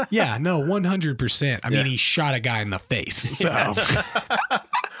 Yeah, no, 100%. I mean, he shot a guy in the face. So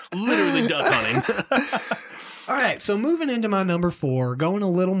literally duck hunting. All right, so moving into my number 4, going a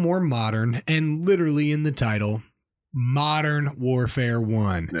little more modern, and literally in the title, Modern Warfare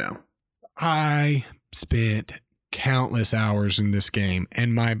 1. Yeah. I spent countless hours in this game,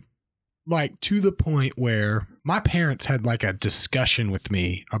 and to the point where my parents had like a discussion with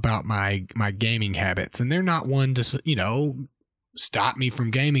me about my gaming habits, and they're not one to, you know, stop me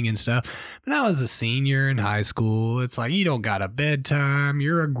from gaming and stuff. But I was a senior in high school. It's like, you don't got a bedtime.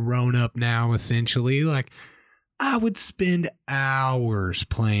 You're a grown up now, essentially. Like, I would spend hours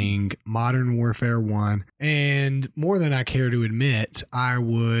playing Modern Warfare 1, and more than I care to admit, I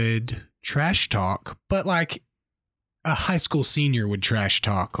would trash talk, but like a high school senior would trash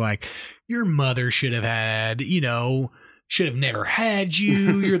talk. Like, your mother should have had, should have never had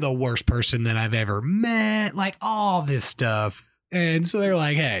you. You're the worst person that I've ever met. Like, all this stuff. And so they're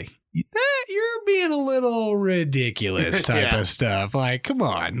like, hey, you're being a little ridiculous type of stuff. Like, come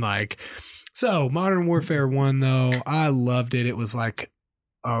on. Like, so Modern Warfare 1, though, I loved it. It was like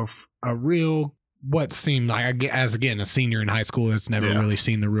a real, what seemed like, as again, a senior in high school that's never really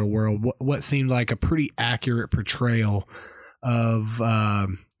seen the real world, what seemed like a pretty accurate portrayal of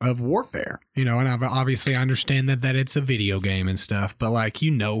warfare, and I've obviously understand that it's a video game and stuff, but like,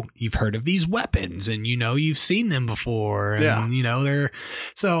 you've heard of these weapons and you've seen them before, and they're,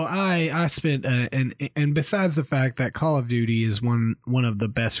 so I spent and besides the fact that Call of Duty is one of the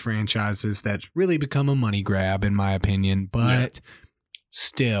best franchises that's really become a money grab in my opinion, but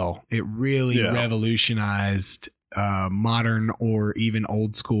still it really revolutionized modern or even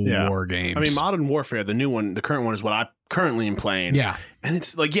old school war games. I mean, Modern Warfare, the new one, the current one is what I currently am playing. Yeah. And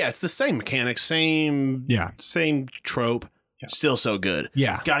it's like, it's the same mechanics, same trope. Yeah. Still so good.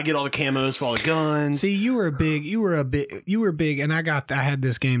 Yeah. Got to get all the camos for all the guns. See, you were big, and I had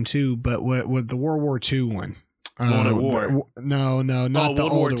this game too, but with the World War II one. World at War. No, not the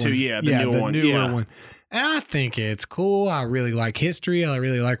World War II, one. The new one. Newer one. And I think it's cool. I really like history. I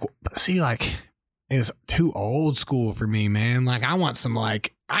really like, it's too old school for me, man. Like, I want some,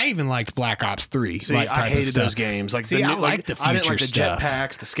 like, I even liked Black Ops 3. See, I hated those games. Like, I like the future I didn't like the stuff.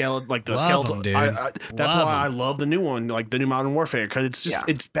 Jetpacks, the skeleton, skeleton. Dude. That's why I love the new one, like the new Modern Warfare, because it's just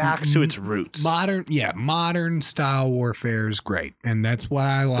it's back to its roots. Modern style warfare is great, and that's what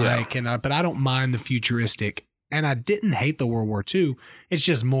I like. But I don't mind the futuristic. And I didn't hate the World War II. It's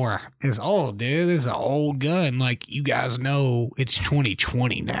just it's old, dude. It's an old gun. Like, you guys know it's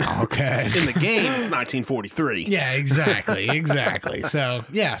 2020 now, okay? In the game, it's 1943. Yeah, exactly. So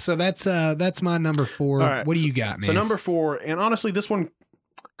that's my number 4. Right, what do you got, man? So number 4, and honestly, this one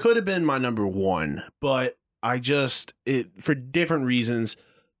could have been my number 1, but I for different reasons,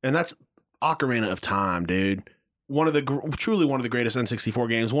 and that's Ocarina of Time, dude. Truly one of the greatest N64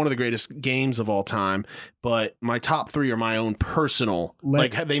 games, one of the greatest games of all time. But my top 3 are my own personal.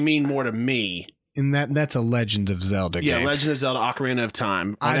 They mean more to me. And that's a Legend of Zelda game. Yeah, Legend of Zelda Ocarina of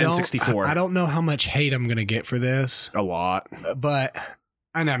Time on N64. I don't know how much hate I'm going to get for this. A lot. But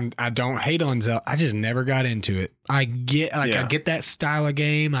I don't hate on Zelda. I just never got into it. I get that style of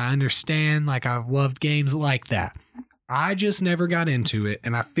game. I understand. Like, I've loved games like that. I just never got into it.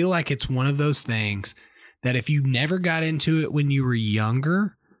 And I feel like it's one of those things that if you never got into it when you were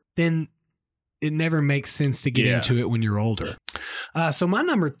younger, then it never makes sense to get into it when you're older. So my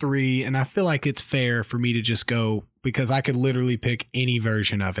number 3, and I feel like it's fair for me to just go, because I could literally pick any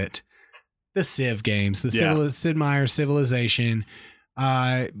version of it. The Civ games, Sid Meier's Civilization.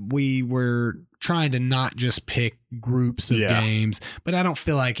 We were trying to not just pick groups of games, but I don't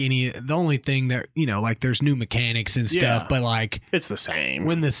feel like the only thing that, like, there's new mechanics and stuff, but like, it's the same.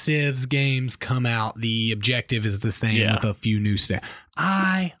 When the Civs games come out, the objective is the same with a few new stuff.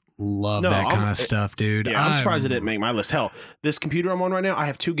 I love that kind of stuff, dude. Yeah, I'm surprised it didn't make my list. Hell, this computer I'm on right now, I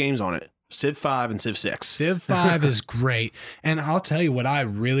have 2 games on it. Civ 5 and Civ 6. Civ 5 is great. And I'll tell you what I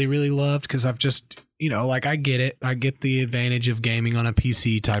really, really loved, because I've just, I get it. I get the advantage of gaming on a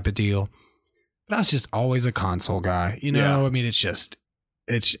PC type of deal. But I was just always a console guy. I mean,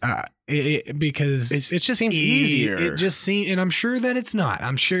 because it just seems easier. It just seems, and I'm sure that it's not.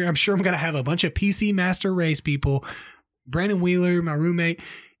 I'm sure I'm going to have a bunch of PC Master Race people. Brandon Wheeler, my roommate,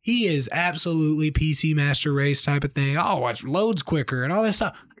 he is absolutely PC Master Race type of thing. Oh, it loads quicker and all this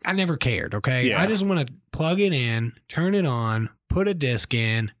stuff. I never cared, okay? Yeah. I just want to plug it in, turn it on, put a disc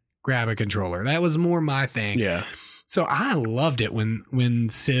in, grab a controller. That was more my thing. Yeah. So I loved it when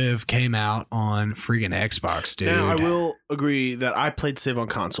Civ came out on freaking Xbox, dude. Now, I will agree that I played Civ on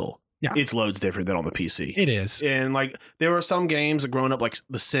console. Yeah. It's loads different than on the PC. It is. And like, there were some games growing up, like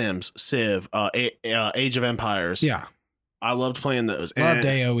The Sims, Civ, Age of Empires. Yeah. I loved playing those. Loved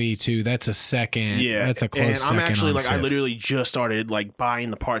AOE too. That's a second. Yeah, that's a close second. And I'm actually Civ. I literally just started like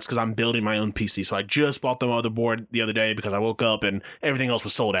buying the parts because I'm building my own PC. So I just bought the motherboard the other day because I woke up and everything else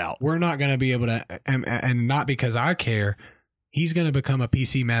was sold out. We're not going to be able to, and not because I care. He's going to become a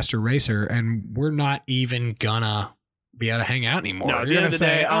PC Master Racer, and we're not even gonna be able to hang out anymore. No, at the end of the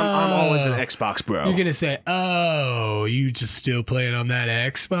day, I'm always an Xbox bro. You're gonna say, "Oh, you just still playing on that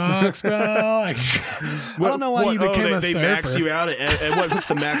Xbox, bro?" I don't know why you became a surfer. They max you out at what's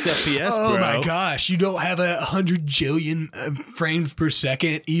the max FPS, oh bro? My gosh, you don't have 100 jillion frames per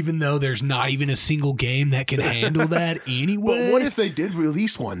second, even though there's not even a single game that can handle that anyway. But what if they did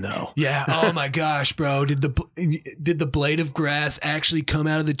release one though? Yeah. Oh my gosh, bro. Did the blade of grass actually come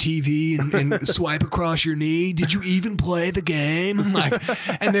out of the TV and swipe across your knee? Did you even play the game? Like,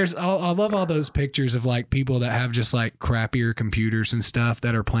 and I love all those pictures of like people that have just like crappier computers and stuff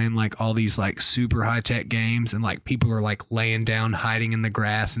that are playing like all these like super high tech games, and like people are like laying down, hiding in the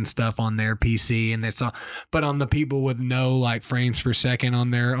grass and stuff on their PC, and it's all. But on the people with no like frames per second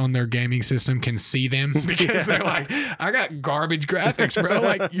on their gaming system can see them because they're like, I got garbage graphics, bro.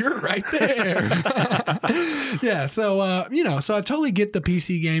 Like you're right there. Yeah. So so I totally get the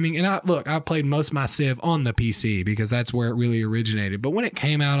PC gaming, and I played most of my Civ on the PC because that's where it really originated. But when it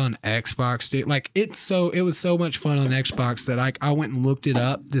came out on Xbox, dude, like it was so much fun on Xbox that I went and looked it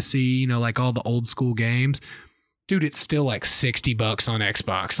up to see, like all the old school games. Dude, it's still like $60 on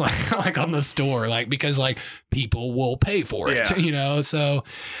Xbox, like on the store, like because like people will pay for it, So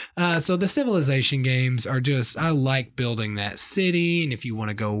the Civilization games are just, I like building that city, and if you want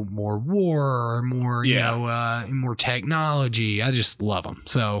to go more war or more, more technology, I just love them.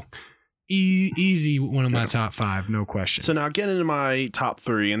 So easy, one of my top 5, no question. So now getting into my top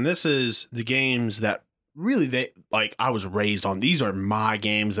 3, and this is the games that really I was raised on. These are my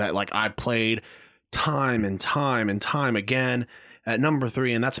games that like I played time and time and time again. At number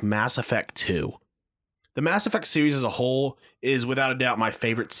 3, and that's Mass Effect 2. The Mass Effect series as a whole is without a doubt my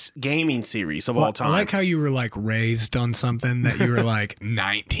favorite gaming series of all time. I like how you were like raised on something that you were like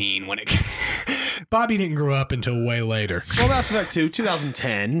 19 when it came. Bobby didn't grow up until way later. Well, Mass Effect 2,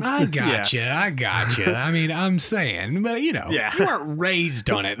 2010. I gotcha. I mean, I'm saying, but you weren't raised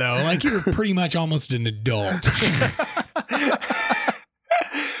on it though. Like you were pretty much almost an adult.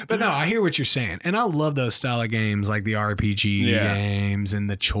 But no, I hear what you're saying. And I love those style of games like the RPG games and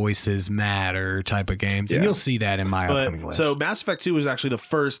the choices matter type of games. And you'll see that in my upcoming list. So Mass Effect 2 was actually the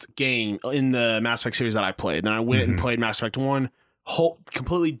first game in the Mass Effect series that I played. Then I went and played Mass Effect 1. Whole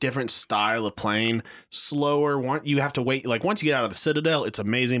completely different style of playing. Slower. You have to wait. Like once you get out of the Citadel, it's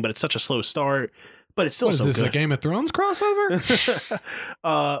amazing, but it's such a slow start. But it's still so good. Is this a Game of Thrones crossover?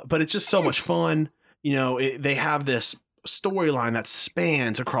 But it's just so much fun. They have this storyline that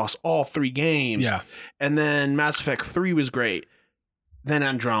spans across all 3 games. Yeah. And then Mass Effect 3 was great. Then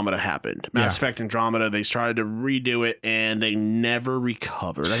Andromeda happened. Mass Effect Andromeda, they tried to redo it and they never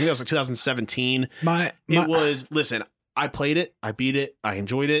recovered. I think that was like 2017. Listen, I played it, I beat it, I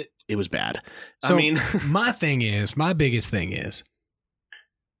enjoyed it. It was bad. So my biggest thing is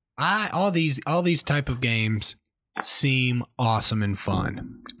all these type of games seem awesome and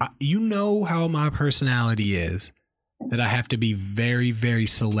fun. You know how my personality is, that I have to be very, very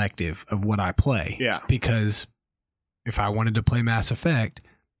selective of what I play. Yeah. Because if I wanted to play Mass Effect,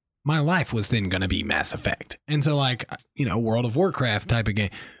 my life was then going to be Mass Effect. And so like, World of Warcraft type of game,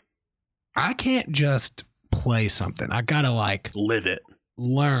 I can't just play something. I got to like live it,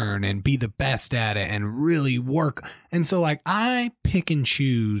 learn and be the best at it and really work. And so like I pick and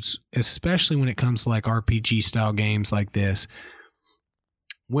choose, especially when it comes to like RPG style games like this,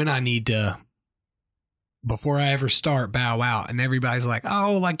 when I need to, before I ever start, bow out. And everybody's like,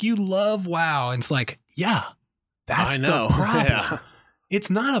 oh, like you love WoW. And it's like, yeah, that's the problem. Yeah. It's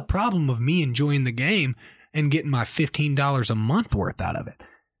not a problem of me enjoying the game and getting my $15 a month worth out of it.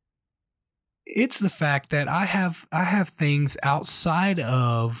 It's the fact that I have things outside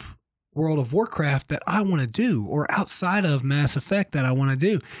of World of Warcraft that I want to do, or outside of Mass Effect that I want to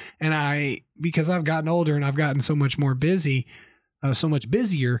do. And because I've gotten older and I've gotten so much more busy, so much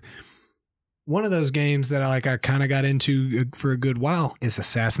busier, one of those games that I kind of got into for a good while is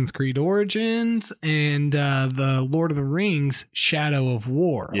Assassin's Creed Origins and the Lord of the Rings Shadow of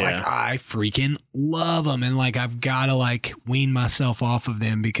War. Yeah. Like I freaking love them, and like I've got to like wean myself off of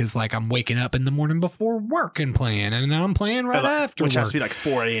them because like I'm waking up in the morning before work and playing, and I'm playing right after, which has to be like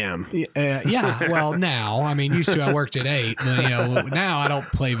 4 a.m. Yeah. Well, now used to I worked at 8. Now I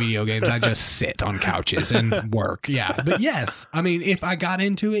don't play video games. I just sit on couches and work. Yeah, but yes, I mean if I got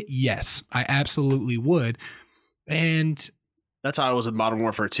into it, yes, I absolutely would. And that's how I was with Modern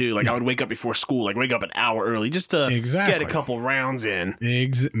Warfare 2. Like I would wake up before school, like wake up an hour early just to get a couple rounds in.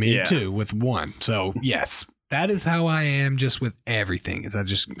 Me too, with 1. So yes, that is how I am just with everything.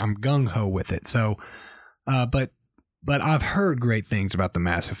 I'm gung ho with it. So, but I've heard great things about the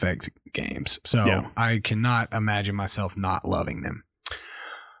Mass Effect games. So I cannot imagine myself not loving them.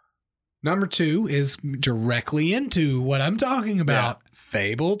 Number 2 is directly into what I'm talking about. Yeah.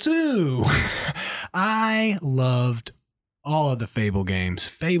 Fable 2. I loved all of the Fable games.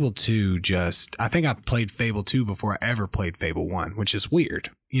 Fable 2 I think I played Fable 2 before I ever played Fable 1, which is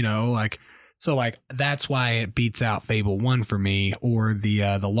weird. That's why it beats out Fable 1 for me, or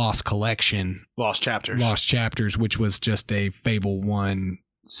the Lost Collection. Lost Chapters, which was just a Fable 1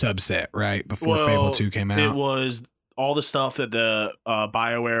 subset, right? Before Fable 2 came out. It was all the stuff that the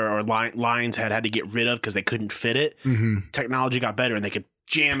BioWare or Lions had to get rid of because they couldn't fit it. Mm-hmm. Technology got better and they could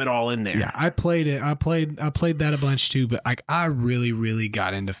jam it all in there. Yeah, I played it. I played that a bunch too, but I really, really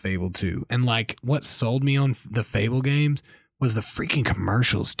got into Fable 2. And what sold me on the Fable games was the freaking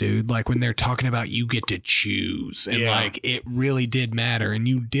commercials, dude. When they're talking about you get to choose, and it really did matter, and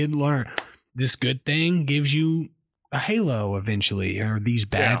you did learn this good thing gives you a halo eventually, or these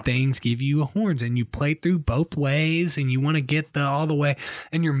bad things give you a horns, and you play through both ways, and you want to get all the way,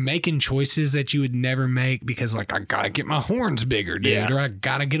 and you're making choices that you would never make because I gotta get my horns bigger, dude, or I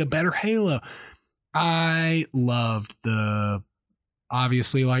gotta get a better halo. I loved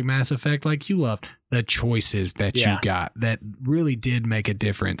obviously like Mass Effect, like you loved, the choices that you got that really did make a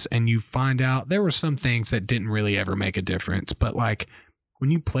difference. And you find out there were some things that didn't really ever make a difference, but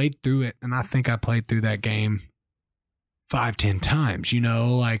when you played through it, and I think I played through that game 5-10 times,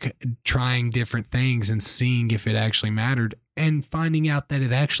 trying different things and seeing if it actually mattered and finding out that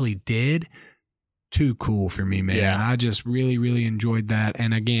it actually did. Too cool for me, man. Yeah. I just really, really enjoyed that.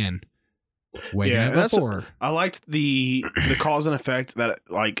 And again, I liked the cause and effect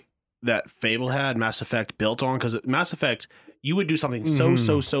that Fable had Mass Effect built on, because Mass Effect, you would do something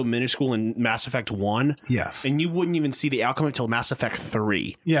so minuscule in Mass Effect 1. Yes. And you wouldn't even see the outcome until Mass Effect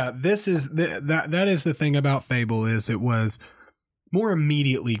 3. Yeah, this is that is the thing about Fable, is it was more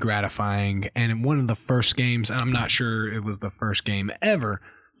immediately gratifying, and in one of the first games, and I'm not sure it was the first game ever,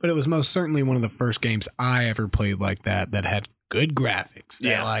 but it was most certainly one of the first games I ever played like that had good graphics.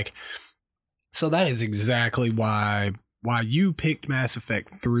 So that is exactly why you picked Mass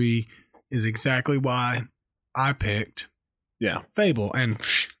Effect 3 is exactly why I picked Fable. And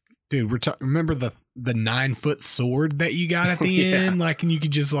dude, remember the 9-foot sword that you got at the end? And you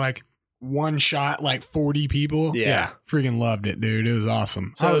could just one shot 40 people. Yeah. Freaking loved it, dude. It was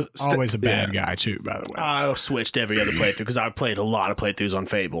awesome. So I was always a bad guy too, by the way. I switched every other playthrough because I played a lot of playthroughs on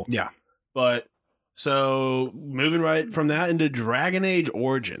Fable. Yeah. But so moving right from that into Dragon Age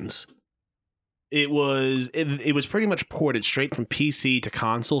Origins. It was pretty much ported straight from PC to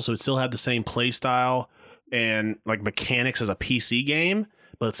console, so it still had the same play style and mechanics as a PC game,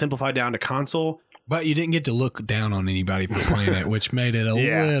 but it's simplified down to console. But you didn't get to look down on anybody for playing it, which made it a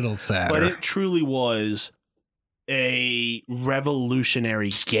little sadder. But it truly was a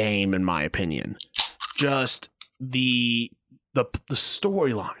revolutionary game, in my opinion. Just the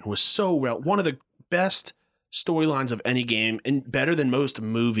storyline was so real. One of the best storylines of any game, and better than most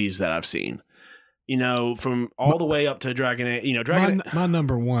movies that I've seen. From all the way up to Dragon Age. My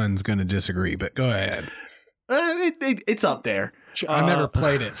number one's going to disagree, but go ahead. It's up there. I never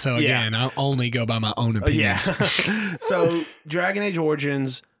played it, so again, I'll only go by my own opinions. So Dragon Age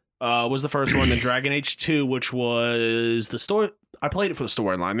Origins was the first one. Then Dragon Age 2, which was the story. I played it for the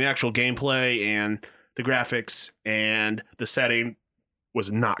storyline. The actual gameplay and the graphics and the setting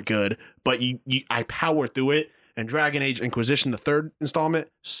was not good, but I powered through it. And Dragon Age Inquisition, the third installment,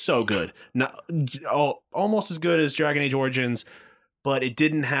 so good. Almost as good as Dragon Age Origins, but it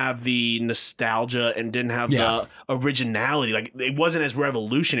didn't have the nostalgia and didn't have the originality. It wasn't as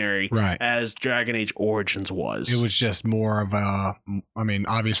revolutionary as Dragon Age Origins was. It was just more of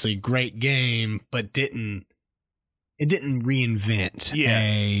obviously great game, but it didn't reinvent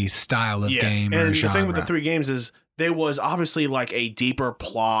a style of game or genre. The thing with the 3 games is there was obviously a deeper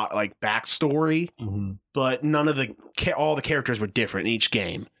plot, backstory, but none of all the characters were different in each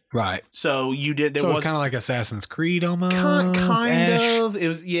game. Right. So it was kind of like Assassin's Creed almost. Kind of. It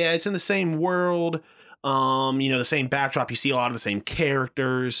was. Yeah, it's in the same world. The same backdrop. You see a lot of the same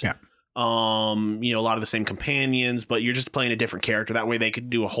characters. Yeah. A lot of the same companions, but you're just playing a different character. That way, they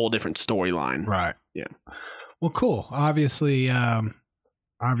could do a whole different storyline. Right. Yeah. Well, cool. Obviously, I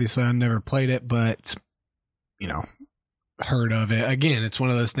never played it, but heard of it. Again, it's one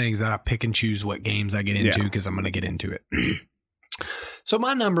of those things that I pick and choose what games I get into because I'm going to get into it. So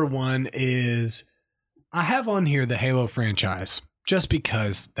my number one is, I have on here the Halo franchise, just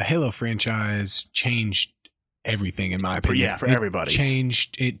because the Halo franchise changed everything, in my opinion. For everybody.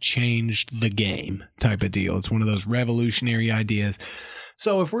 It changed the game type of deal. It's one of those revolutionary ideas.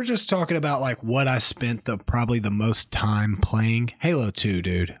 So if we're just talking about what I spent probably the most time playing, Halo 2,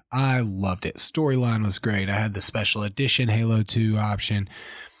 dude. I loved it. Storyline was great. I had the special edition Halo 2 option.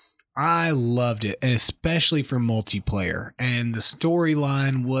 I loved it, and especially for multiplayer. And the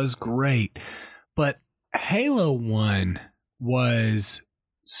storyline was great. But Halo 1 was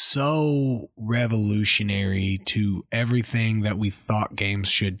so revolutionary to everything that we thought games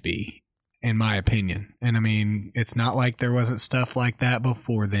should be, in my opinion. And I mean, it's not like there wasn't stuff like that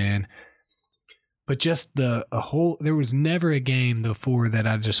before then. But just there was never a game before that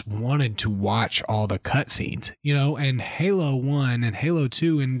I just wanted to watch all the cutscenes, and Halo 1 and Halo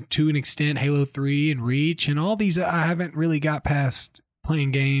 2 and to an extent Halo 3 and Reach and all these, I haven't really got past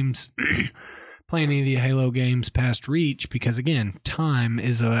playing games, playing any of the Halo games past Reach because, again, time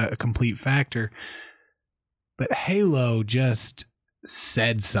is a complete factor. But Halo just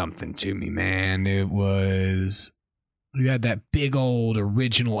said something to me, man. You had that big old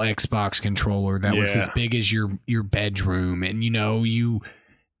original Xbox controller that was as big as your bedroom, and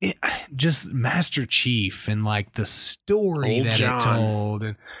just Master Chief and like the story Old that John. it told,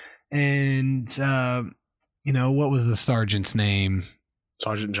 and what was the sergeant's name?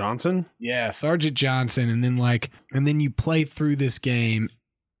 Sergeant Johnson? Yeah, Sergeant Johnson, and then you play through this game,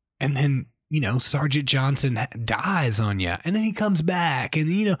 and then Sergeant Johnson dies on you, and then he comes back,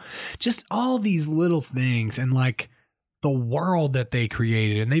 and just all these little things, and like the world that they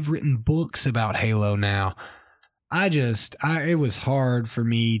created, and they've written books about Halo now. It was hard for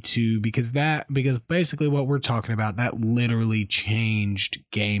me because basically what we're talking about, that literally changed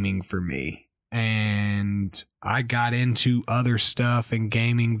gaming for me. And I got into other stuff in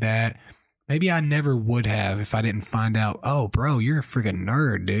gaming that maybe I never would have if I didn't find out, oh, bro, you're a freaking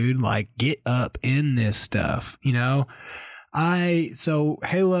nerd, dude. Like, get up in this stuff, So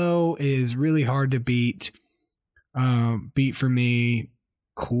Halo is really hard to beat for me.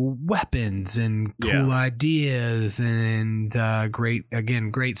 Cool weapons and cool ideas and great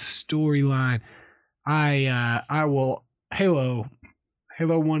storyline. I will Halo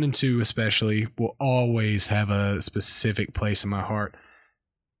 1 and 2 especially will always have a specific place in my heart.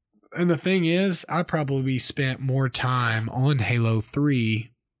 And the thing is, I probably spent more time on Halo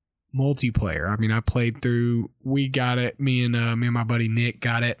 3 multiplayer. I mean, I played through, we got it, me and my buddy Nick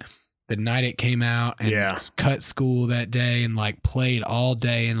got it the night it came out, and cut school that day and like played all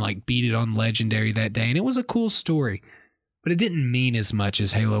day and like beat it on Legendary that day. And it was a cool story, but it didn't mean as much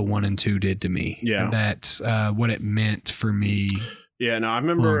as Halo 1 and 2 did to me. Yeah. And that's what it meant for me. Yeah, no, I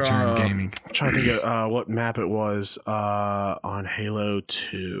remember gaming. I'm trying to think of what map it was on Halo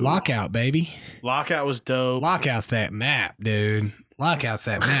 2. Lockout, baby. Lockout was dope. Lockout's that map, dude. Lockout's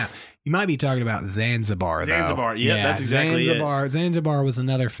that map. You might be talking about Zanzibar, though. Zanzibar, yeah, that's exactly it. Zanzibar was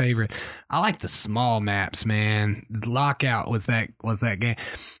another favorite. I like the small maps, man. Lockout was that game.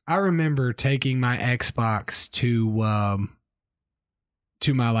 I remember taking my Xbox to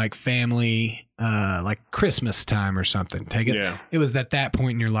my like family, like Christmas time or something. It was at that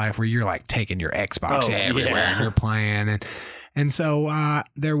point in your life where you're like taking your Xbox everywhere and you're playing, and so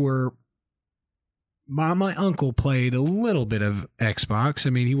there were. My uncle played a little bit of Xbox.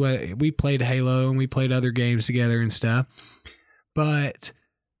 I mean, we played Halo and we played other games together and stuff. But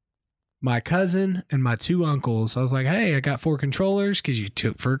my cousin and my two uncles, I was like, hey, I got 4 controllers because you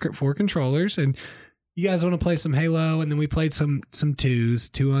took 4 controllers, and you guys want to play some Halo? And then we played some 2s,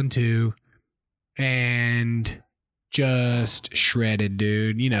 2-on-2, and just shredded,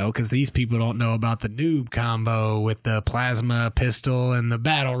 dude. Because these people don't know about the noob combo with the plasma pistol and the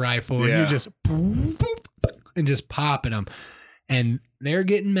battle rifle, and you just and just popping them, and they're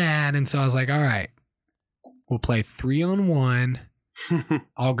getting mad. And so I was like, all right, we'll play 3-on-1.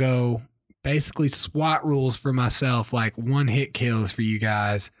 I'll go basically SWAT rules for myself, like 1-hit kills for you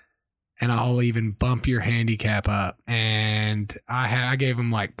guys, and I'll even bump your handicap up. And I gave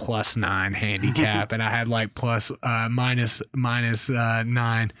him like +9 handicap, and I had like minus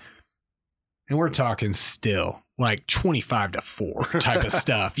 9. And we're talking still like 25-4 type of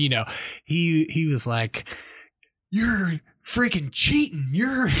stuff. He was like, you're freaking cheating.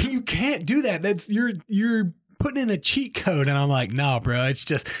 You can't do that. You're putting in a cheat code. And I'm like, no, bro, it's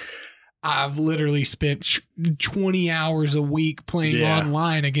just, I've literally spent 20 hours a week playing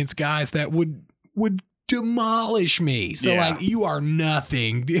online against guys that would demolish me. So like, you are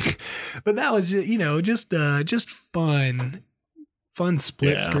nothing. But that was, just fun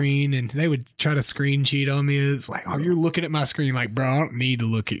split screen, and they would try to screen cheat on me. It's like, oh, you're looking at my screen. Like, bro, I don't need to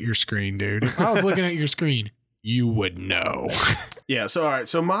look at your screen, dude. If I was looking at your screen, you would know. Yeah. So, all right.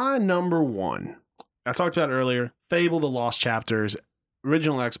 So my number 1, I talked about it earlier, Fable: The Lost Chapters.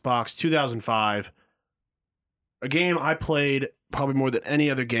 Original Xbox, 2005. A game I played probably more than any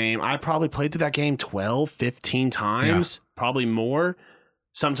other game. I probably played through that game 12, 15 times, probably more.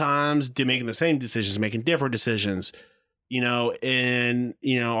 Sometimes making the same decisions, making different decisions. and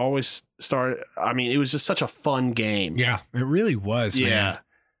always start. I mean, it was just such a fun game. Yeah, it really was, man.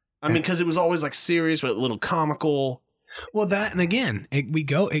 I mean, because it was always like serious but a little comical. Well, that, and again,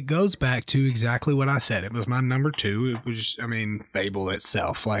 it goes back to exactly what I said. It was my number 2. It was, Fable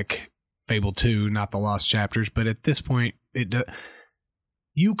itself, like Fable 2, not the Lost Chapters. But at this point,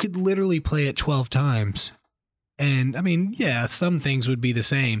 you could literally play it 12 times. And I mean, yeah, some things would be the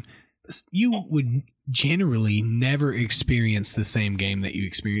same. You would generally never experience the same game that you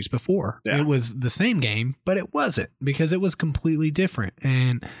experienced before. Yeah. It was the same game, but it wasn't, because it was completely different.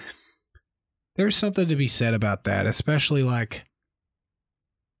 And there's something to be said about that, especially like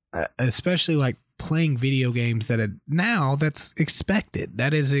playing video games that's expected.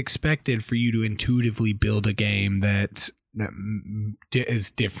 That is expected for you to intuitively build a game that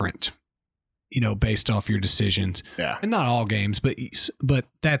is different, based off your decisions. Yeah. And not all games, but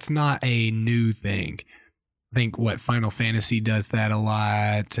that's not a new thing. I think Final Fantasy does that a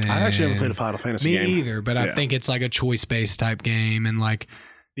lot. I actually haven't played a Final Fantasy game. Me either, but I think it's like a choice-based type game, and like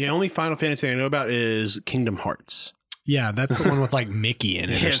the only Final Fantasy I know about is Kingdom Hearts. Yeah, that's the one with like Mickey in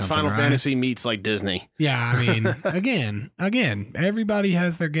it or It's something, Final right? Fantasy meets like Disney. Yeah, I mean, again, everybody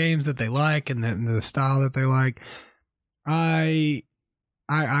has their games that they like and the style that they like. I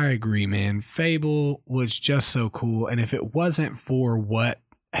agree, man. Fable was just so cool, and if it wasn't for what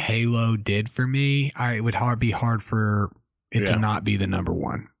Halo did for me, it would be hard for it to not be the number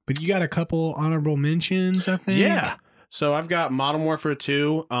 1. But you got a couple honorable mentions, I think. Yeah. So I've got Modern Warfare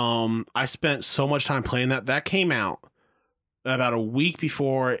 2. I spent so much time playing that. That came out about a week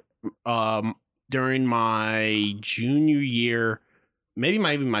before, during my junior year, maybe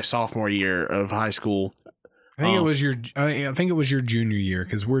even my sophomore year of high school. I think it was your junior year,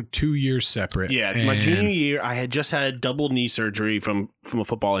 because we're 2 years separate. Yeah, my junior year, I had just had double knee surgery from a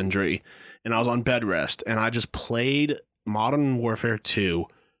football injury, and I was on bed rest, and I just played Modern Warfare 2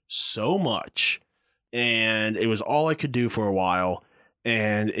 so much, and it was all I could do for a while.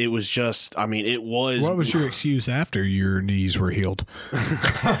 And it was just, I mean, it was... What was your excuse after your knees were healed?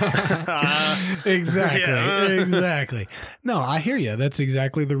 Exactly. No, I hear you. That's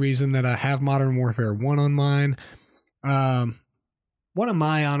exactly the reason that I have Modern Warfare 1 on mine. One of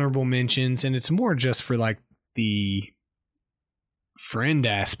my honorable mentions, and it's more just for like the friend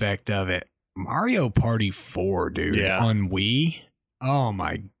aspect of it, Mario Party 4, dude, on Wii. Oh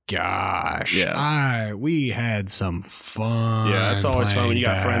my gosh. Yeah. We had some fun. Yeah, it's always fun when you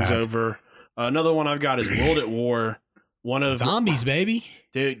got friends over. Another one I've got is World at War. One of Zombies, baby.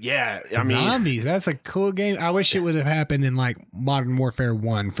 Dude, yeah. I mean, Zombies. That's a cool game. I wish it would have happened in like Modern Warfare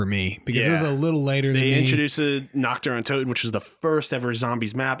 1 for me, because it was a little later than they me. introduced Nocturne on Toad, which was the first ever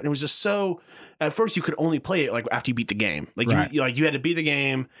Zombies map, and it was just so... At first, you could only play it like after you beat the game. Like you had to beat the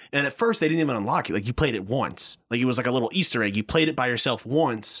game, and at first they didn't even unlock it. Like you played it once. Like it was like a little Easter egg. You played it by yourself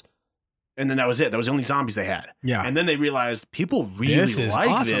once, and then that was it. That was the only zombies they had. Yeah. And then they realized people really like this.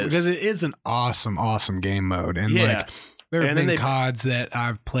 Awesome, because it is an awesome game mode. And like there have been CODs that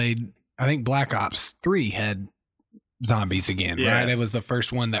I've played. I think Black Ops 3 had zombies again, right? It was the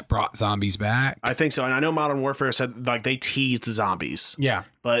first one that brought zombies back. I think so. And I know Modern Warfare said like they teased the zombies. Yeah.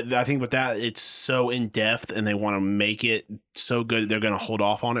 But I think with that, it's so in depth and they want to make it so good, they're going to hold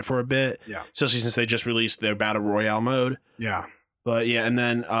off on it for a bit. Yeah. Especially since they just released their Battle Royale mode. Yeah. But yeah, and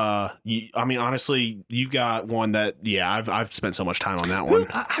then I mean, honestly, you've got one that I've spent so much time on that one.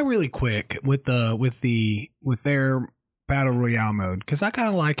 I really quick with their Battle Royale mode, because I kind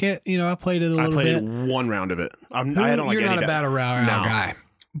of like it. I played it a little bit. I played one round of it. I don't like you're not a Battle Royale guy.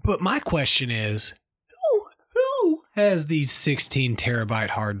 But my question is, who has these 16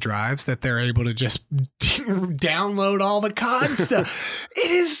 terabyte hard drives that they're able to just download all the COD stuff?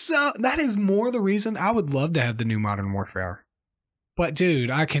 That is more the reason I would love to have the new Modern Warfare. But dude,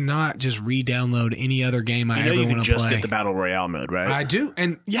 I cannot just re-download any other game I ever want to play. You can just get the Battle Royale mode, right? I do,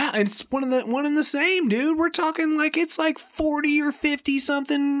 and it's one and the same, dude. We're talking like it's like 40 or 50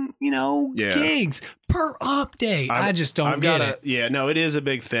 something, gigs per update. I just don't get it. Yeah, no, it is a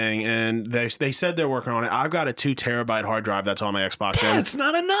big thing, and they said they're working on it. I've got a 2 terabyte hard drive that's on my Xbox. That's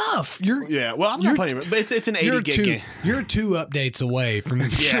not enough. I've got plenty, but it's an 80 gig game. You're 2 updates away from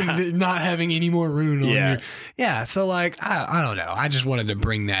not having any more room on your. Yeah, so like I don't know. I just wanted to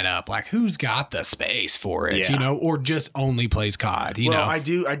bring that up. Like, who's got the space for it? Or just only plays COD. You know, I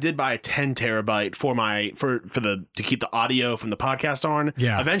did buy a 10 terabyte to keep the audio from the podcast on.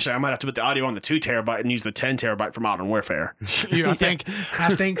 Yeah. Eventually, I might have to put the audio on the 2 terabyte and use the 10 terabyte for Modern Warfare. I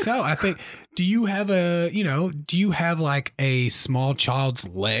think so. I think do you have like a small child's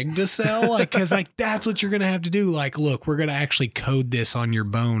leg to sell? Like, cause like that's what you're going to have to do. Like, look, we're going to actually code this on your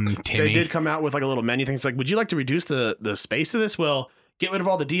bone, Timmy. They did come out with like a little menu thing. It's like, would you like to reduce the space of this? Well, get rid of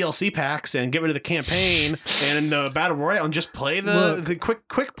all the DLC packs and get rid of the campaign and the Battle Royale and just play the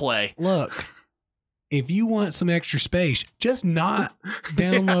quick play. Look, if you want some extra space, just not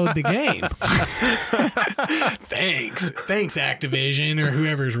download the game. Thanks, Activision or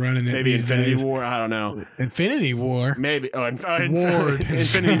whoever's running it. Maybe Infinity days. War. I don't know. Infinity War. Maybe. Oh, Ward.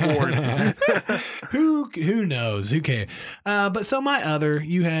 Infinity Ward. Who knows? Who cares? But so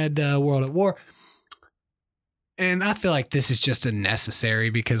you had World at War. And I feel like this is just unnecessary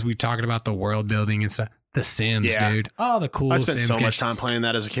because we're talking about the world building and stuff. The Sims, dude. Oh, the cool Sims. I spent so much time playing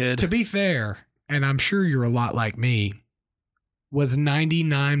that as a kid. To be fair, and I'm sure you're a lot like me, was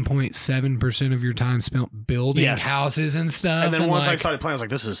 99.7% of your time spent building houses and stuff. And then once I started playing, I was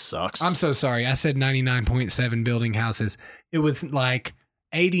like, this sucks. I'm so sorry. I said 99.7 building houses. It was like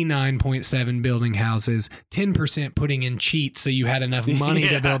 89.7 building houses, 10% putting in cheats so you had enough money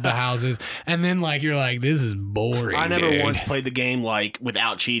to build the houses. And then like you're like, this is boring. I never once played the game like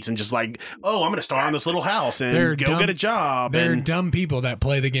without cheats and just like, oh, I'm going to start on this little house and get a job. There are dumb people that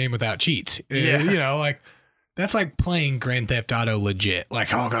play the game without cheats. Yeah. You know, like that's like playing Grand Theft Auto legit.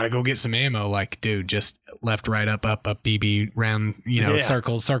 Like, oh, gotta go get some ammo. Like, dude, just left, right, up, BB, round,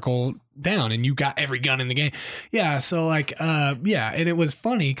 circle down, and you got every gun in the game. Yeah, so like, and it was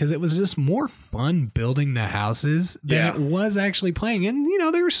funny because it was just more fun building the houses than it was actually playing. And,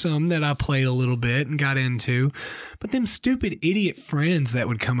 there were some that I played a little bit and got into, but them stupid idiot friends that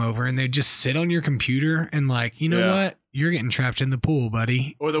would come over and they'd just sit on your computer and like, what? You're getting trapped in the pool,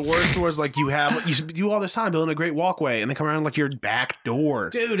 buddy. Or the worst was like you do all this time building a great walkway and they come around like your back door.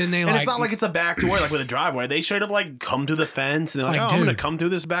 Dude, and it's not like it's a back door like with a driveway. They straight up like come to the fence and they're like, oh, dude, I'm gonna come through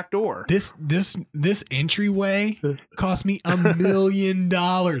this back door. This entryway cost me $1 million.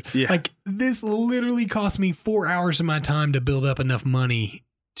 Yeah. Like this literally cost me 4 hours of my time to build up enough money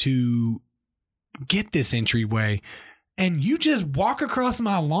to get this entryway. And you just walk across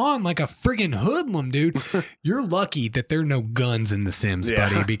my lawn like a friggin' hoodlum, dude. You're lucky that there are no guns in The Sims,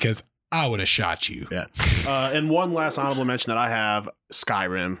 buddy, because I would have shot you. Yeah. And one last honorable mention that I have,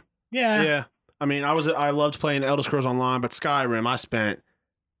 Skyrim. Yeah. Yeah. I mean, I loved playing Elder Scrolls Online, but Skyrim, I spent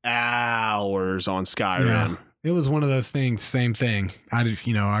hours on Skyrim. Yeah. It was one of those things, same thing. I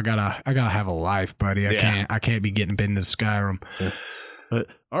gotta have a life, buddy. I can't be getting into Skyrim. Yeah. But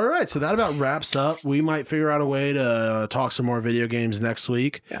all right, so that about wraps up. We might figure out a way to talk some more video games next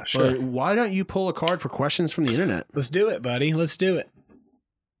week. Yeah, sure. But why don't you pull a card for questions from the internet? Let's do it, buddy. Let's do it.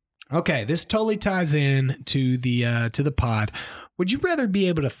 Okay, this totally ties in to the pod. Would you rather be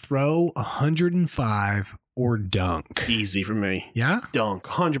able to throw 105 or dunk? Easy for me. Yeah? Dunk,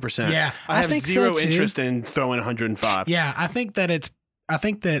 100%. Yeah, I have zero interest in throwing 105. Yeah, I think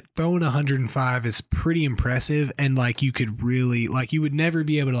that throwing 105 is pretty impressive, and like you could really you would never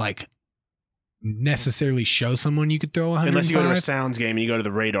be able to like necessarily show someone you could throw 105 unless you go to a sounds game and you go to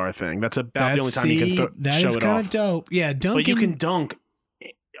the radar thing. That's about the only time you can show it off. That is kind of dope. Yeah, dunking. But you can dunk.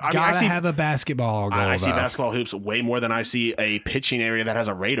 I have a basketball goal. I see basketball hoops way more than I see a pitching area that has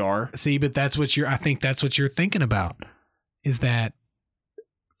a radar. See, but I think that's what you're thinking about. Is that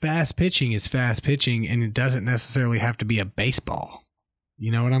fast pitching is fast pitching, and it doesn't necessarily have to be a baseball.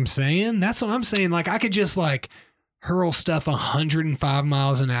 You know what I'm saying? That's what I'm saying. Like I could just like hurl stuff 105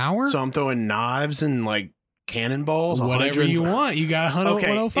 miles an hour. So I'm throwing knives and like cannonballs. Whatever you want. You got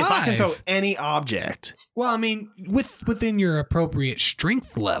 105. If I can throw any object. Well, I mean, within your appropriate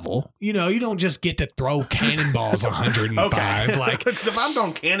strength level, you don't just get to throw cannonballs 105. Okay. Like, because if I'm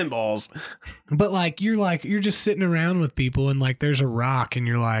throwing cannonballs, but you're just sitting around with people and like there's a rock and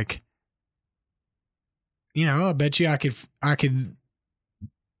you're like, I bet you I could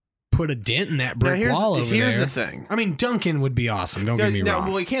put a dent in that brick wall over there. Here's the thing. I mean, dunking would be awesome. Don't get me wrong.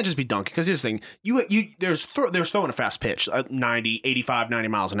 Well, it can't just be dunking because here's the thing. There's throwing a fast pitch, 90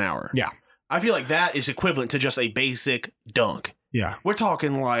 miles an hour. Yeah. I feel like that is equivalent to just a basic dunk. Yeah. We're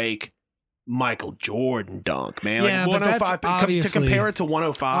talking like Michael Jordan dunk, man. Yeah, like 105 but that's obviously, to compare it to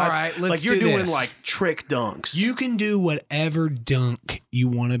 105. All right, let's you're do doing this. like trick dunks. You can do whatever dunk you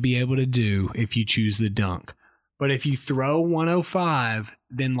want to be able to do if you choose the dunk. But if you throw 105,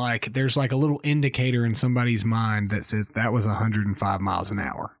 then like there's like a little indicator in somebody's mind that says that was 105 miles an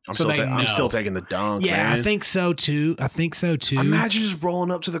hour. I'm still taking the dunk. Yeah, man. I think so too. Imagine just rolling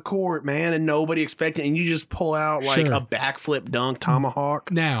up to the court, man, and nobody expecting, and you just pull out like a backflip dunk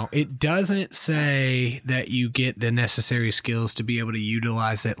tomahawk. Now, it doesn't say that you get the necessary skills to be able to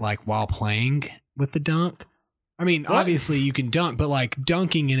utilize it like while playing with the dunk. I mean, What? obviously you can dunk, but like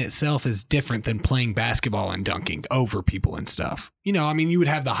dunking in itself is different than playing basketball and dunking over people and stuff. You know, I mean, you would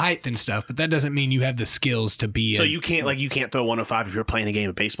have the height and stuff, but that doesn't mean you have the skills to be. So you can't throw 105 if you're playing a game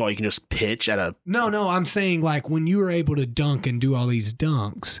of baseball. You can just pitch at a. No, I'm saying like when you were able to dunk and do all these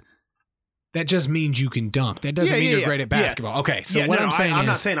dunks, that just means you can dunk. That doesn't mean you're great at basketball. Okay, so what I'm saying I'm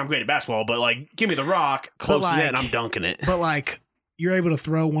not saying I'm great at basketball, but like, give me the rock close to net and I'm dunking it. But like, you're able to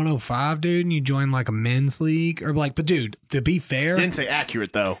throw 105, dude, and you join like a men's league, or like, but dude, to be fair, Didn't say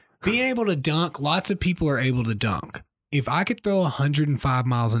accurate though. being able to dunk, lots of people are able to dunk. If I could throw 105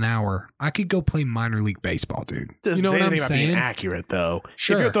 miles an hour, I could go play minor league baseball, dude. Doesn't You know say what I'm anything about saying? being accurate though.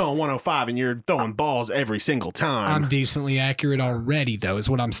 Sure. If you're throwing 105 and you're throwing balls every single time, I'm decently accurate already, though, is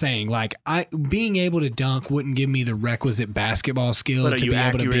what I'm saying. Like, being able to dunk wouldn't give me the requisite basketball skill but are to you be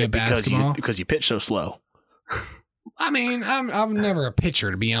able to be a accurate basketball. because you pitch so slow? I mean, I'm never a pitcher,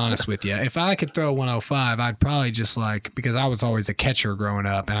 to be honest with you. If I could throw 105, I'd probably just like, because I was always a catcher growing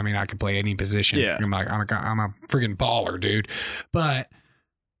up, and I mean, I could play any position. Yeah. I'm a freaking baller, dude. But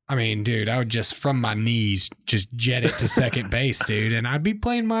I mean, dude, I would just from my knees just jet it to second base, dude, and I'd be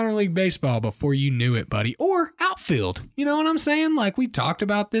playing minor league baseball before you knew it, buddy. Or outfield. You know what I'm saying? Like we talked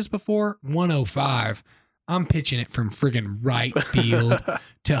about this before. 105. I'm pitching it from friggin' right field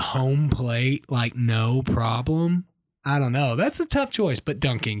to home plate, like no problem. I don't know. That's a tough choice, but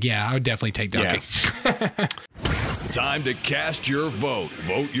dunking, yeah, I would definitely take dunking. Time to cast your vote.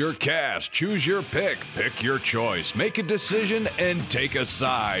 Vote your cast. Choose your pick. Pick your choice. Make a decision and take a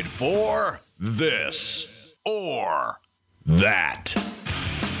side for this or that.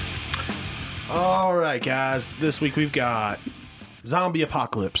 All right, guys. This week we've got zombie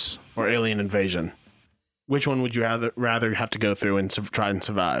apocalypse or alien invasion. Which one would you rather have to go through and try and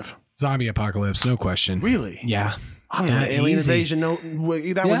survive? Zombie apocalypse, no question. Really? Yeah. I don't know. Alien easy. invasion. No,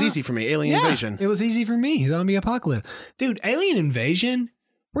 that was easy for me. Alien invasion. It was easy for me. Zombie apocalypse. Dude, alien invasion,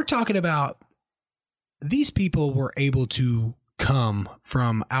 we're talking about these people were able to come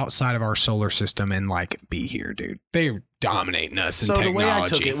from outside of our solar system and like be here, dude. They're dominating us in So technology.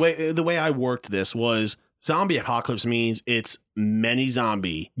 the way I took it, the way I worked this was zombie apocalypse means it's many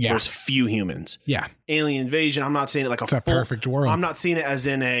zombie versus few humans. Yeah. Alien invasion, I'm not saying it like It's a perfect world. I'm not seeing it as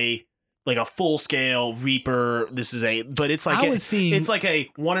in a full scale Reaper. But it's like it's like a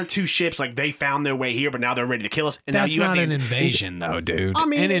one or two ships, like they found their way here, but now they're ready to kill us. And that's now you not have an invasion, though, dude. I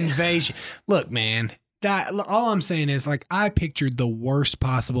mean, an invasion. Look, man. All I'm saying is, like, I pictured the worst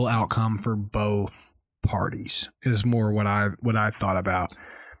possible outcome for both parties. Is more what I thought about.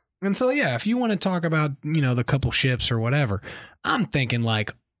 And so, yeah, if you want to talk about, the couple ships or whatever, I'm thinking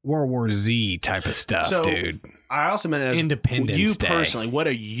like World War Z type of stuff, dude. I also meant as Independence you Day. personally, what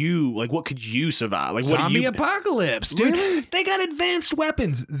are you like? What could you survive? Like what Zombie apocalypse, dude. Really? They got advanced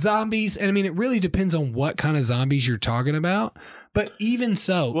weapons, zombies, and I mean, it really depends on what kind of zombies you're talking about. But even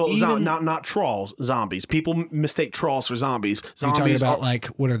so, not trolls, zombies. People mistake trolls for zombies. You're talking Zombies about like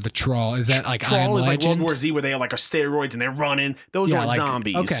what are the troll? Is that like Iron troll is like Legend? World War Z where they have like a steroids and they're running. Those aren't like,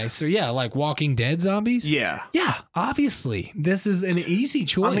 zombies. Okay, so yeah, like Walking Dead zombies. Yeah. Yeah, obviously, this is an easy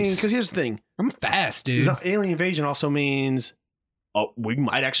choice. I mean, because here's the thing: I'm fast, dude. alien invasion also means we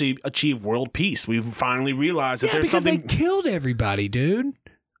might actually achieve world peace. We've finally realized that there's because something. they killed everybody, dude.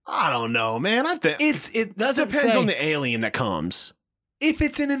 I don't know, man. I think It doesn't depends say, on the alien that comes. If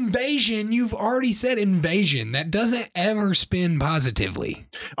it's an invasion, you've already said invasion. That doesn't ever spin positively.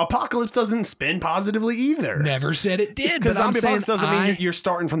 Apocalypse doesn't spin positively either. Never said it did. Because But I'm zombie saying apocalypse doesn't mean you're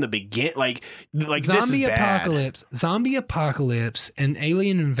starting from the beginning. Like this is bad. Zombie apocalypse and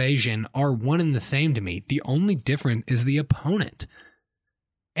alien invasion are one and the same to me. The only difference is the opponent.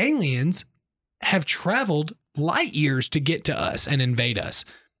 Aliens have traveled light years to get to us and invade us.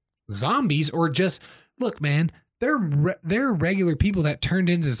 Zombies or just look, man. They're regular people that turned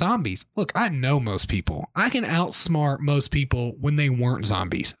into zombies. Look, I know most people. I can outsmart most people when they weren't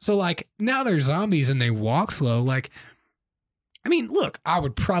zombies. So, like, now they're zombies and they walk slow. Like, I mean, look, I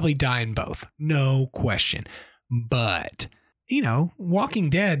would probably die in both. No question. But, Walking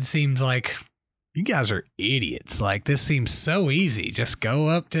Dead seems like you guys are idiots. Like, this seems so easy. Just go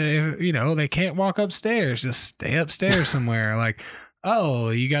up to, they can't walk upstairs. Just stay upstairs somewhere. Like, oh,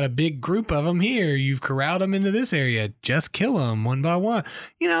 you got a big group of them here. You've corralled them into this area. Just kill them one by one.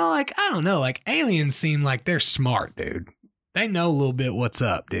 I don't know. Like, aliens seem like they're smart, dude. They know a little bit what's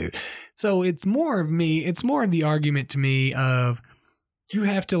up, dude. So it's more of the argument to me of you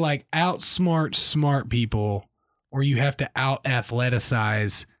have to, like, outsmart smart people or you have to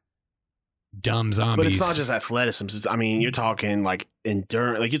out-athleticize dumb zombies. But it's not just athleticism. You're talking like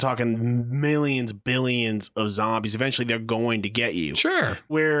endurance. Like you're talking millions, billions of zombies. Eventually, they're going to get you. Sure.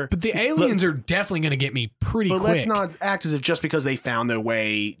 But the aliens are definitely going to get me pretty quick. But let's not act as if just because they found their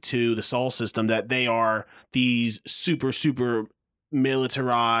way to the Sol system that they are these super, super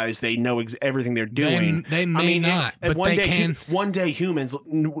militarized. They know everything they're doing. They may not, but one they day, can. One day, humans,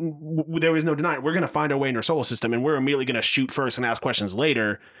 there is no denying, we're going to find our way in our solar system, and we're immediately going to shoot first and ask questions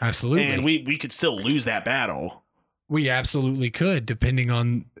later. Absolutely. And we could still lose that battle. We absolutely could, depending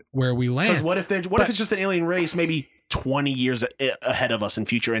on where we land. Because what if it's just an alien race, maybe 20 years ahead of us in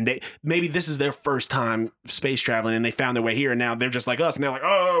future, and maybe this is their first time space traveling, and they found their way here, and now they're just like us, and they're like,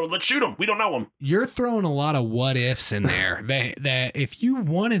 oh, let's shoot them. We don't know them. You're throwing a lot of what ifs in there. that if you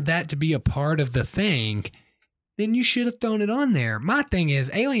wanted that to be a part of the thing, then you should have thrown it on there. My thing is,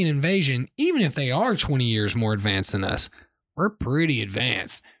 alien invasion, even if they are 20 years more advanced than us, we're pretty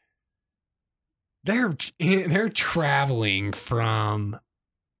advanced. They're traveling from,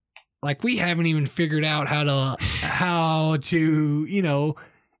 like, we haven't even figured out how to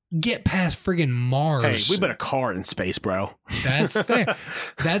get past friggin' Mars. Hey, we put a car in space, bro. That's fair.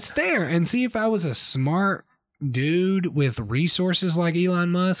 That's fair. And see, if I was a smart dude with resources like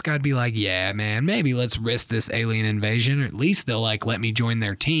Elon Musk, I'd be like, yeah, man, maybe let's risk this alien invasion, or at least they'll let me join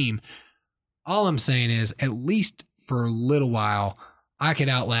their team. All I'm saying is, at least for a little while, I could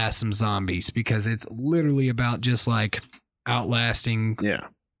outlast some zombies, because it's literally about just outlasting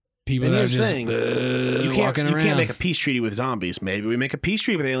people that are just walking around. You can't make a peace treaty with zombies. Maybe we make a peace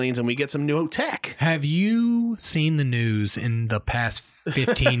treaty with aliens and we get some new tech. Have you seen the news in the past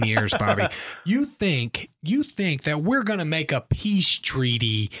 15 years, Bobby? You think that we're going to make a peace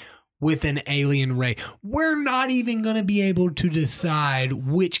treaty with an alien race? We're not even going to be able to decide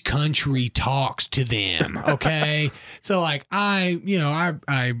which country talks to them, okay? So I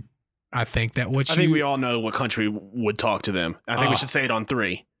think that I think we all know what country would talk to them. I think we should say it on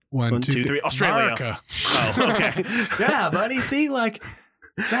 3. 1, 2, 3. Australia. America. Oh, okay. Yeah, buddy. See,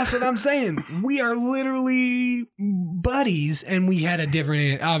 that's what I'm saying. We are literally buddies, and we had a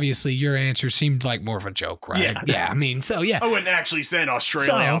different. Obviously, your answer seemed like more of a joke, right? Yeah. I wouldn't actually send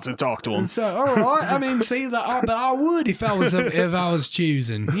Australia out to talk to them. So, all right. But I would if I was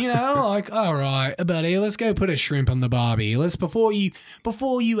choosing. All right, buddy. Let's go put a shrimp on the barbie. Before you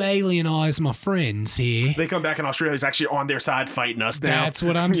alienize my friends here. They come back and Australia's actually on their side fighting us now. That's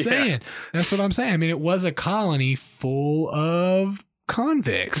what I'm saying. That's what I'm saying. It was a colony full of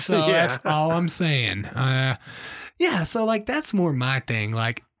convicts, so that's all I'm saying. So that's more my thing.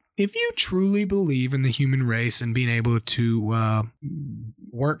 If you truly believe in the human race and being able to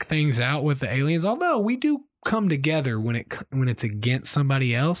work things out with the aliens, although we do come together when it's against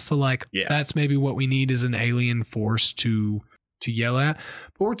somebody else, so that's maybe what we need is an alien force to yell at.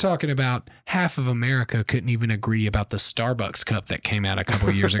 But we're talking about half of America couldn't even agree about the Starbucks cup that came out a couple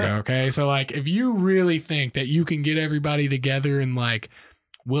of years ago. Okay. So if you really think that you can get everybody together and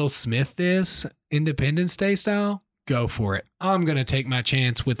Will Smith this Independence Day style, go for it. I'm going to take my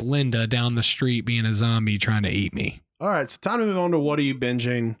chance with Linda down the street being a zombie trying to eat me. All right. So time to move on to what are you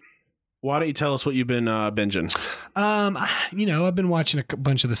binging? Why don't you tell us what you've been binging? I've been watching a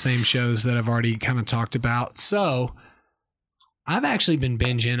bunch of the same shows that I've already kind of talked about. So I've actually been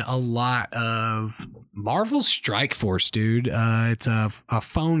binging a lot of Marvel Strike Force, dude. It's a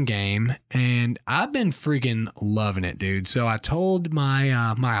phone game, and I've been freaking loving it, dude. So I told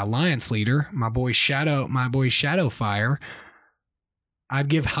my my alliance leader, my boy Shadowfire, I'd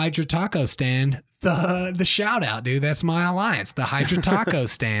give Hydra Taco Stand the shout out, dude. That's my alliance, the Hydra Taco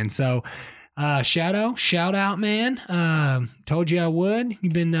Stand. So Shadow, shout out, man. Told you I would.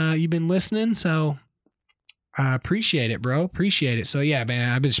 You've been listening, so I appreciate it, bro. Appreciate it. So yeah,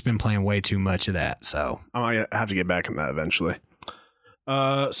 man, I've just been playing way too much of that. So I might have to get back on that eventually.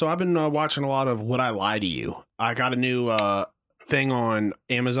 So I've been watching a lot of Would I Lie to You? I got a new thing on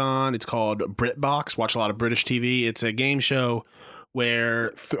Amazon. It's called BritBox. Watch a lot of British TV. It's a game show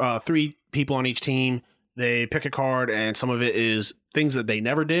where 3 people on each team, they pick a card, and some of it is things that they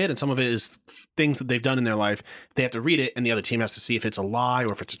never did, and some of it is things that they've done in their life. They have to read it, and the other team has to see if it's a lie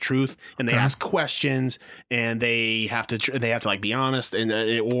or if it's a truth. And they ask questions, and they have to be honest and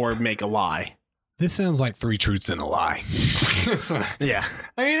or make a lie. This sounds like 3 truths and a lie. Yeah,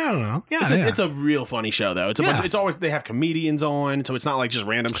 I don't know. Yeah, it's a real funny show though. It's always they have comedians on, so it's not like just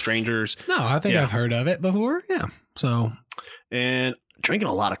random strangers. No, I think I've heard of it before. Yeah, so and drinking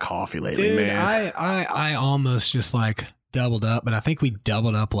a lot of coffee lately, dude, man. I almost just doubled up, but I think we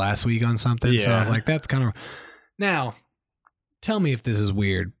doubled up last week on something. So I was like, that's kind of. Now, tell me if this is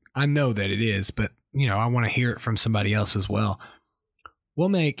weird. I know that it is, but I want to hear it from somebody else as well. we'll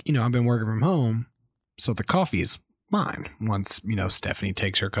make, I've been working from home, so the coffee is mine. Once, Stephanie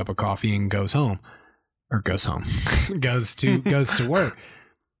takes her cup of coffee and goes to work.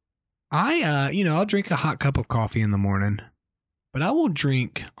 I'll drink a hot cup of coffee in the morning, but I will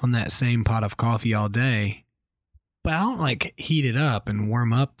drink on that same pot of coffee all day. But I don't like heat it up and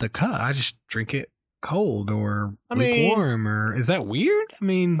warm up the cup. I just drink it cold or lukewarm. Or is that weird? I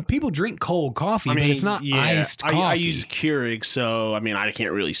mean, people drink cold coffee, but it's not iced coffee. I use Keurig, so I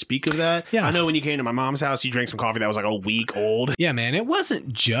can't really speak of that. Yeah. I know when you came to my mom's house, you drank some coffee that was like a week old. Yeah, man, it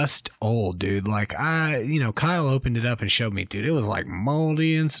wasn't just old, dude. Like Kyle opened it up and showed me, dude. It was like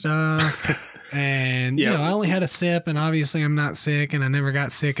moldy and stuff. And I only had a sip, and obviously I'm not sick, and I never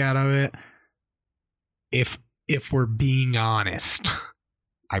got sick out of it. If we're being honest,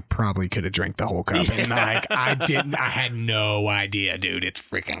 I probably could have drank the whole cup. And I had no idea, dude. It's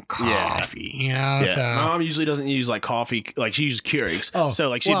freaking coffee. Yeah. So my mom usually doesn't use like coffee, like she uses Keurigs. Oh, so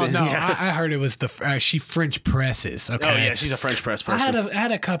like I heard it was she French presses. Okay. Oh yeah, she's a French press person. I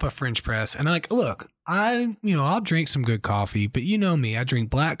had a cup of French press, and look, I'll drink some good coffee, but you know me, I drink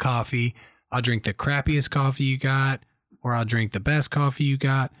black coffee. I'll drink the crappiest coffee you got, or I'll drink the best coffee you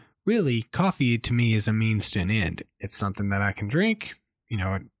got. Really, coffee to me is a means to an end. It's something that I can drink.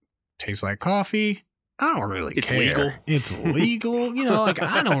 It tastes like coffee. I don't really care. Legal. It's legal.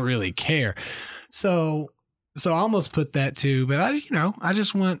 I don't really care. So I almost put that too, but I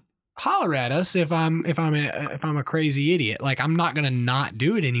just want holler at us if I'm a crazy idiot. Like, I'm not gonna not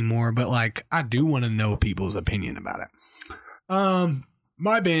do it anymore, but like I do want to know people's opinion about it.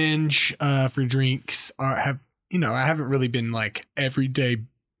 My binge for drinks I haven't really been like every day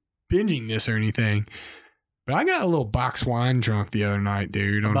binging this or anything, but I got a little box wine drunk the other night,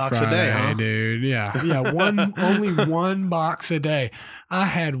 dude. On box Friday, a day, huh? Dude. Yeah. Only one box a day. I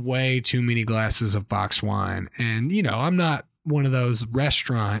had way too many glasses of box wine, and I'm not one of those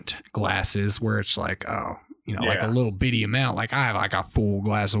restaurant glasses where it's like, like a little bitty amount. Like, I have like a full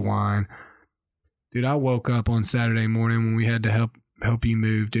glass of wine, dude. I woke up on Saturday morning when we had to help you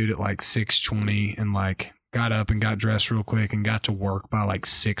move, dude, at like 6:20, and like got up and got dressed real quick and got to work by like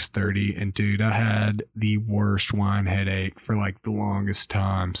 6:30. And dude, I had the worst wine headache for like the longest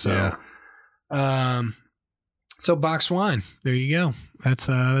time. So, so box wine, there you go. That's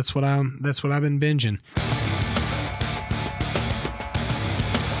what I've been binging.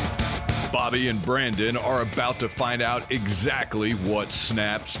 Bobby and Brandon are about to find out exactly what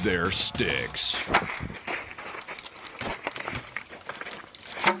snaps their sticks.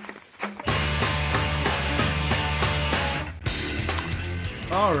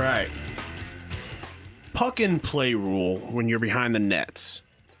 All right. Puck and play rule when you're behind the nets.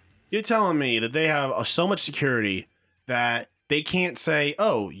 You're telling me that they have so much security that they can't say,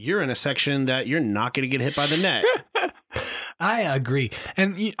 oh, you're in a section that you're not going to get hit by the net. I agree.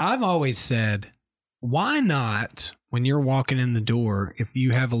 And I've always said, why not, when you're walking in the door, if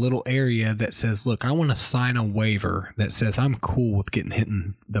you have a little area that says, look, I want to sign a waiver that says I'm cool with getting hit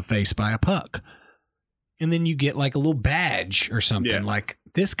in the face by a puck. And then you get like a little badge or something like,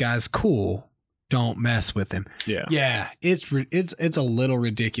 this guy's cool. Don't mess with him. Yeah. Yeah. It's a little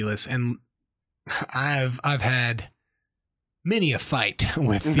ridiculous. And I've had many a fight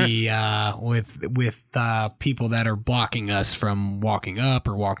with the with people that are blocking us from walking up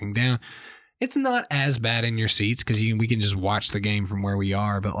or walking down. It's not as bad in your seats because we can just watch the game from where we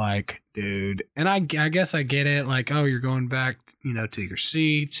are. But like, dude, and I guess I get it. Like, oh, you're going back, to your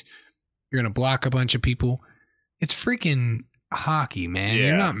seats. You're gonna block a bunch of people. It's freaking hockey, man. Yeah.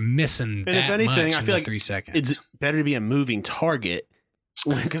 You're not missing that much. And if anything, I feel like 3 seconds. It's better to be a moving target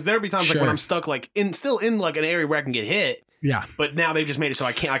because there'll be times like when I'm stuck still in like an area where I can get hit. Yeah. But now they've just made it so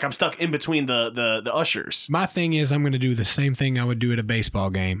I can't, like I'm stuck in between the ushers. My thing is I'm going to do the same thing I would do at a baseball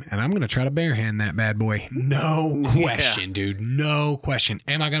game, and I'm going to try to barehand that bad boy. No question, dude. No question.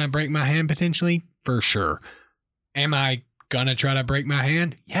 Am I going to break my hand potentially? For sure. Am I going to try to break my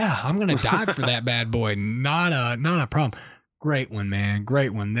hand? Yeah, I'm going to dive for that bad boy. Not a problem. Great one, man.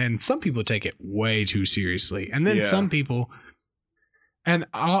 Great one. Then some people take it way too seriously. And then some people, and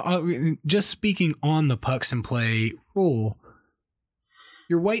I'll just speaking on the pucks and play rule,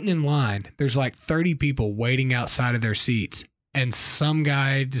 you're waiting in line. There's like 30 people waiting outside of their seats. And some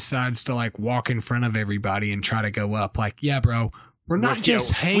guy decides to like walk in front of everybody and try to go up. Like, yeah, bro, we're not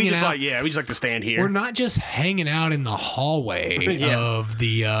just hanging out. We just like to stand here. We're not just hanging out in the hallway of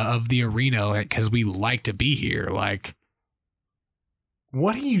the arena because we like to be here. Like,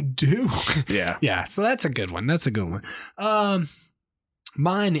 what do you do? Yeah. Yeah. So that's a good one.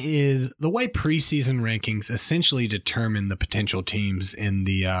 Mine is the way preseason rankings essentially determine the potential teams in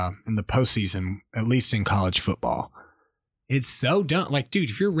the postseason, at least in college football, It's so dumb. Like, dude,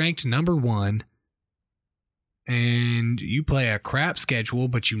 if you're ranked number 1 and you play a crap schedule,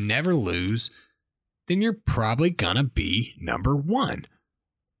 but you never lose, then you're probably gonna be number 1.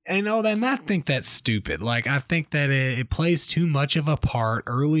 And I think that's stupid. Like, I think that it plays too much of a part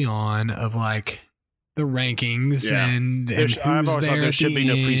early on of like the rankings and who's I've always there thought there at should the be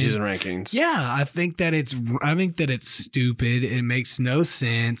no end. preseason rankings. Yeah, I think that it's stupid. It makes no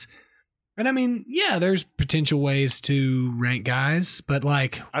sense. And I mean, yeah, there's potential ways to rank guys, but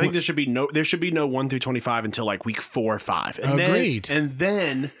like, I think there should be no 1 through 25 until like week 4 or 5. And Agreed.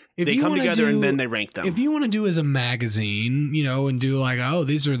 Then if they you come wanna together do- and then they rank them. if you want to do as a magazine, and do like, oh,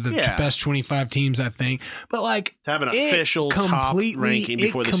 these are the Yeah. best 25 teams, I think. But like, to have an it official top ranking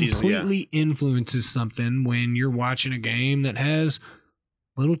before the season. It completely influences something when you're watching a game that has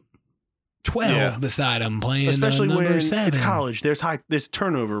little 12 beside them playing, Especially number when 7. it's college. There's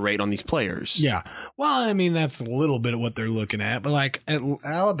turnover rate on these players. Yeah. Well, I mean, that's a little bit of what they're looking at. But like,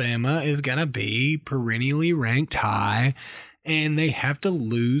 Alabama is going to be perennially ranked high, and they have to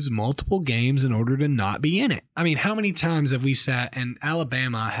lose multiple games in order to not be in it. I mean, how many times have we sat and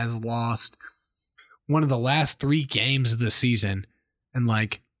Alabama has lost one of the last 3 games of the season, and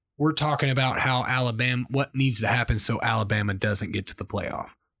like, we're talking about how what needs to happen so Alabama doesn't get to the playoff.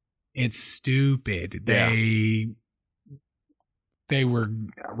 It's stupid. They were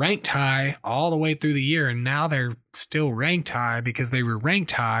ranked high all the way through the year, and now they're still ranked high because they were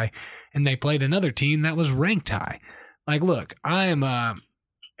ranked high and they played another team that was ranked high. Like, look, I am a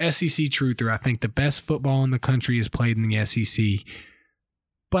SEC truther. I think the best football in the country is played in the SEC.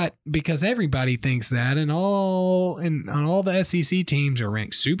 But because everybody thinks that, and all the SEC teams are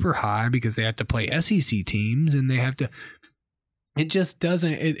ranked super high because they have to play SEC teams, and they have to. It just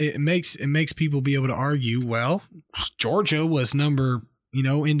doesn't. It makes people be able to argue. Well, Georgia was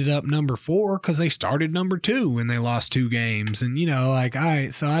ended up number 4 because they started number 2 and they lost 2 games, and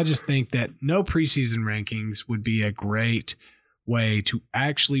So I just think that no preseason rankings would be a great way to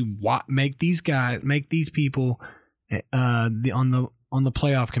actually make these people on the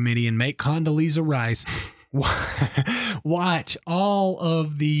playoff committee and make Condoleezza Rice watch all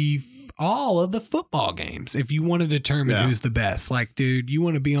of the football games if you want to determine who's the best. Like, dude, you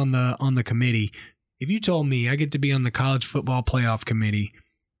want to be on the committee. If you told me I get to be on the college football playoff committee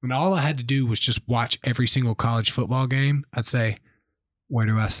and all I had to do was just watch every single college football game, I'd say, where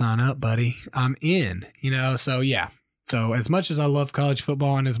do I sign up, buddy? I'm in, So yeah. So as much as I love college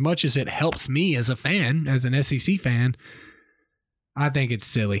football and as much as it helps me as a fan, as an SEC fan, I think it's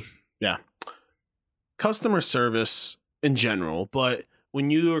silly. Yeah. Customer service in general, but when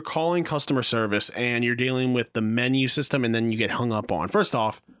you are calling customer service and you're dealing with the menu system and then you get hung up on. First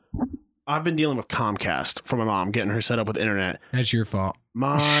off, I've been dealing with Comcast for my mom, getting her set up with internet. That's your fault.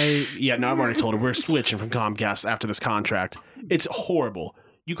 I've already told her we're switching from Comcast after this contract. It's horrible.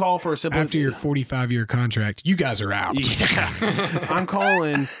 You call for a simple... After your 45-year contract, you guys are out. Yeah. I'm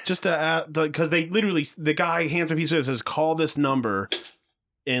calling just to... Because they literally... The guy hands me a piece of it, says, call this number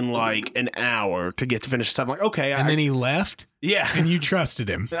in like an hour to get to finish stuff. I'm like, okay. And then he left? Yeah. And you trusted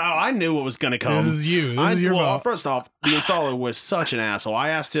him. Oh, I knew what was going to come. This is you. This is your fault. First off, the installer was such an asshole. I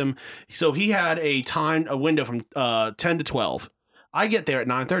asked him... So he had a window from 10 to 12. I get there at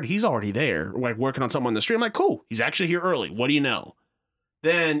 9:30. He's already there, like working on something on the street. I'm like, cool. He's actually here early. What do you know?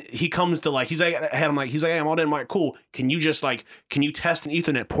 Then he comes to he's like, hey, I'm all done. I'm like, cool. Can you test an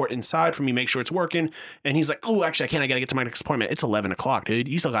Ethernet port inside for me, make sure it's working? And he's like, oh, actually, I can't. I got to get to my next appointment. It's 11 o'clock, dude.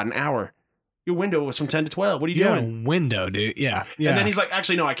 You still got an hour. Your window was from 10 to 12. What are you doing? Window, dude. Yeah. And then he's like,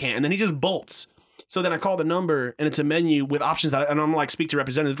 actually, no, I can't. And then he just bolts. So then I call the number and it's a menu with options and I'm like, speak to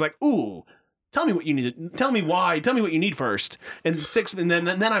representatives. Like, ooh, tell me what you need. Tell me why. Tell me what you need first. And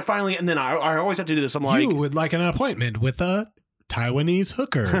then I finally, I always have to do this. I'm like, you would like an appointment with a Taiwanese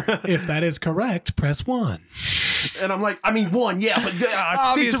hooker. If that is correct, press 1. And I'm like, I mean, 1, yeah, but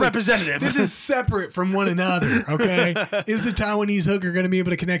speak to representative. This is separate from one another, okay? Is the Taiwanese hooker going to be able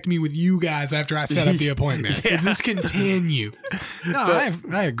to connect me with you guys after I set up the appointment? Yeah. Does this continue? No,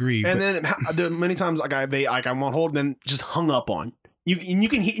 I agree. And then there many times I'm on hold and then just hung up on. You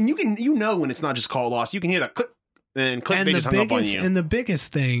can when it's not just call lost. You can hear that click and click. They just hung up on you. And the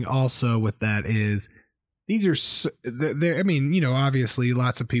biggest thing also with that is these are, I mean, obviously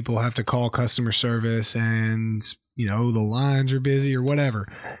lots of people have to call customer service and, the lines are busy or whatever.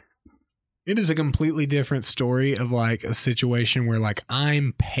 It is a completely different story of like a situation where like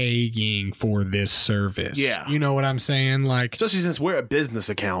I'm paying for this service. Yeah. You know what I'm saying? Like, especially since we're a business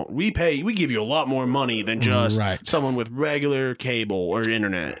account, we give you a lot more money than just someone with regular cable or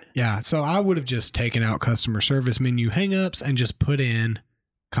internet. Yeah. So I would have just taken out customer service menu hangups and just put in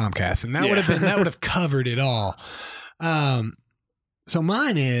Comcast, and that would have covered it all. So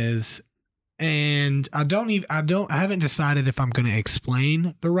mine is, and I haven't decided if I'm going to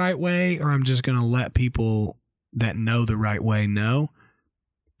explain the right way or I'm just going to let people that know the right way know.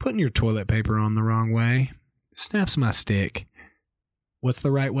 Putting your toilet paper on the wrong way snaps my stick. What's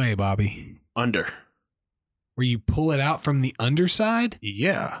the right way, Bobby? Under. Where you pull it out from the underside?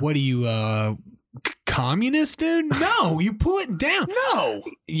 Yeah. What are you, communist, dude? No, you pull it down. No.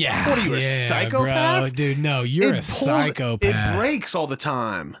 Yeah. What are you, a psychopath? Bro, dude, no, you're a psychopath. It breaks all the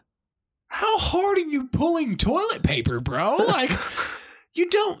time. How hard are you pulling toilet paper, bro? Like, you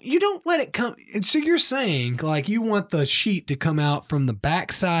don't let it come. So you're saying, like, you want the sheet to come out from the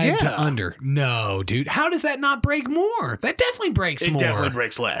backside to under. No, dude. How does that not break more? That definitely breaks more. It definitely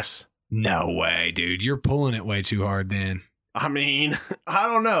breaks less. No way, dude. You're pulling it way too hard then. I mean, I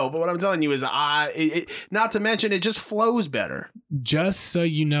don't know, but what I'm telling you is not to mention it just flows better. Just so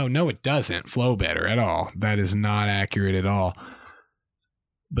you know, no, it doesn't flow better at all. That is not accurate at all.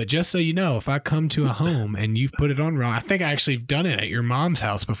 But just so you know, if I come to a home and you've put it on wrong, I think I actually have done it at your mom's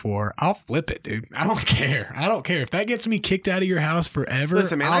house before. I'll flip it, dude. I don't care. I don't care. If that gets me kicked out of your house forever,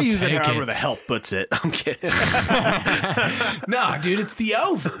 listen, man, I'll I use it however it. the help puts it. I'm kidding. No, dude, it's the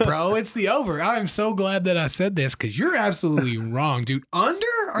over, bro. It's the over. I'm so glad that I said this because you're absolutely wrong, dude. Under?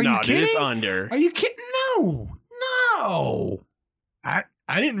 Are you kidding? Dude, it's under. Are you kidding? No. I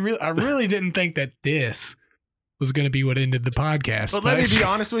really didn't think that this was going to be what ended the podcast. But let me be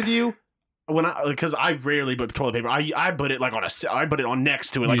honest with you. Because I rarely put toilet paper. I put it like I put it on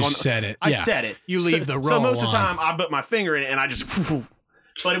next to it. Like you on, said it. I said it. You leave the roll. So most of the time I put my finger in it and I just.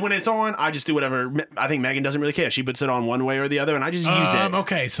 But when it's on, I just do whatever. I think Megan doesn't really care. She puts it on one way or the other, and I just use it.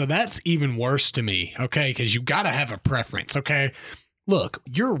 Okay, so that's even worse to me. Okay, because you got to have a preference. Okay. Look,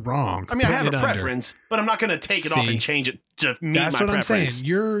 you're wrong. I mean, I have a preference, but I'm not going to take it off and change it to meet my preference. That's what I'm saying.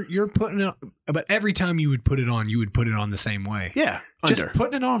 You're putting it, but every time you would put it on the same way. Yeah, just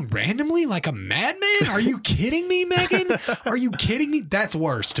putting it on randomly like a madman. Are you kidding me, Megan? Are you kidding me? That's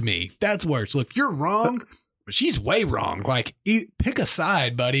worse to me. That's worse. Look, you're wrong, but she's way wrong. Like, pick a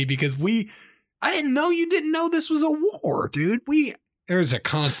side, buddy, because I didn't know you didn't know this was a war, dude. There's a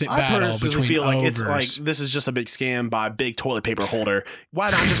constant battle between feel like overs. It's like this is just a big scam by a big toilet paper holder.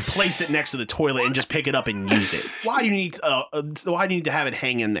 Why not just place it next to the toilet and just pick it up and use it? Why do you need to have it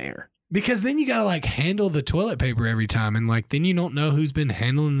hang in there? Because then you gotta like handle the toilet paper every time, and like then you don't know who's been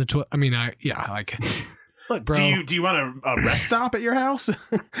handling the toilet. I mean, look, bro. Do you want a rest stop at your house?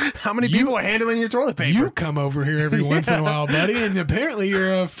 How many people are handling your toilet paper? You come over here every once in a while, buddy, and apparently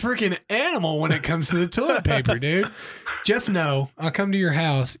you're a freaking animal when it comes to the toilet paper, dude. Just know, I'll come to your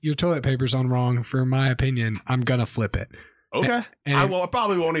house, your toilet paper's on wrong. For my opinion, I'm gonna flip it. Okay. I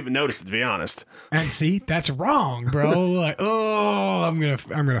probably won't even notice it, to be honest. And see, that's wrong, bro. Like, oh, I'm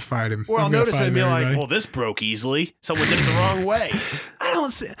gonna fight him. Or I'll notice it and be like, well, this broke easily. Someone did it the wrong way. I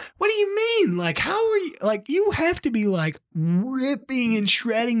don't see. What do you mean? Like, how are you? Like, you have to be like ripping and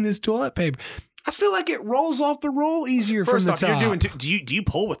shredding this toilet paper. I feel like it rolls off the roll easier from the top. You're doing. Do you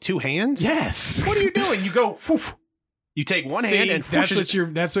pull with two hands? Yes. What are you doing? You go. Whew. You take one hand and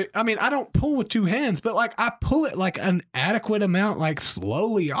that's what I mean, I don't pull with two hands, but like I pull it like an adequate amount, like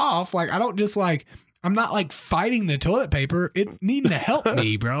slowly off. Like I don't just like, I'm not like fighting the toilet paper. It's needing to help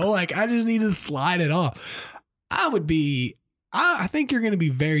me, bro. Like I just need to slide it off. I think you're going to be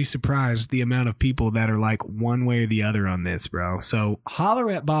very surprised the amount of people that are like one way or the other on this, bro. So holler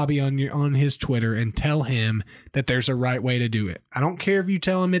at Bobby on his Twitter and tell him that there's a right way to do it. I don't care if you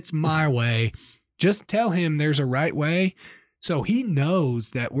tell him it's my way. Just tell him there's a right way so he knows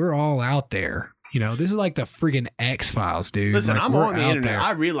that we're all out there. You know, this is like the friggin' X-Files, dude. Listen, like, I'm on the internet. There.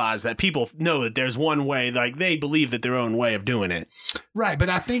 I realize that people know that there's one way, like they believe that their own way of doing it. Right, but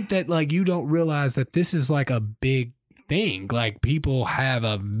I think that like you don't realize that this is like a big thing. Like people have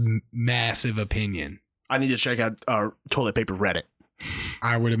a massive opinion. I need to check out our toilet paper Reddit.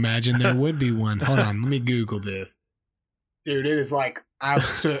 I would imagine there would be one. Hold on, let me Google this. Dude, it is like I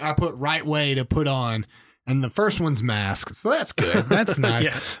put right way to put on, and the first one's mask, so that's good. That's nice.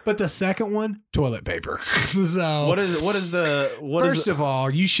 Yeah. But the second one, toilet paper. So First of all,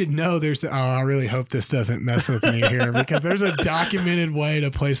 you should know there's. I really hope this doesn't mess with me here because there's a documented way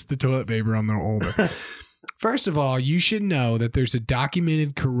to place the toilet paper on the holder. First of all, you should know that there's a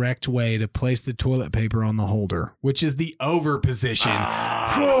documented correct way to place the toilet paper on the holder, which is the over position.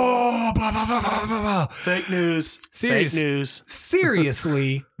 Fake news. Fake news.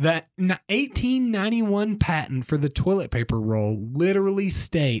 Seriously, that 1891 patent for the toilet paper roll literally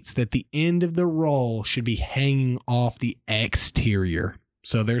states that the end of the roll should be hanging off the exterior.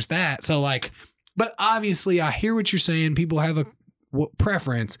 So there's that. So like, but obviously I hear what you're saying. People have a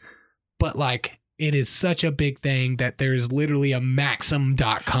preference, but like, It is such a big thing that there's literally a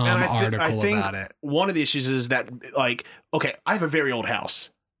Maxim.com article about it. One of the issues is that, like, okay, I have a very old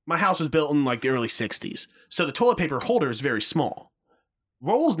house. My house was built in like the early 60s. So the toilet paper holder is very small.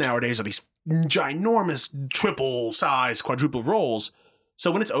 Rolls nowadays are these ginormous triple size, quadruple rolls. So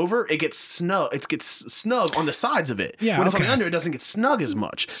when it's over, it gets snug. It gets snug on the sides of it. Yeah, when it's on the under, it doesn't get snug as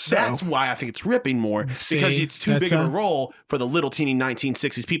much. So, that's why I think it's ripping more, because it's too big of a roll for the little teeny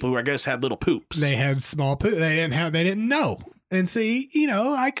 1960s people who I guess had little poops. They had small poop. They didn't know. And see,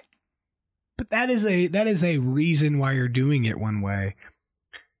 like, but that is a reason why you're doing it one way.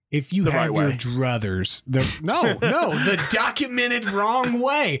 If you have your druthers, the documented wrong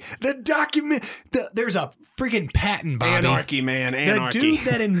way. There's a freaking patent, Bobby. Anarchy, man. Anarchy. The dude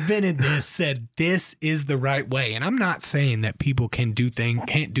that invented this said this is the right way. And I'm not saying that people can't do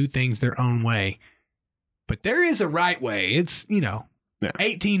things their own way. But there is a right way. It's,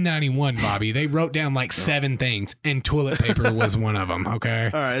 1891, Bobby. They wrote down like 7 things, and toilet paper was one of them, okay?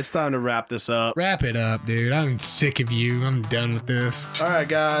 All right, it's time to wrap this up. Wrap it up, dude. I'm sick of you. I'm done with this. All right,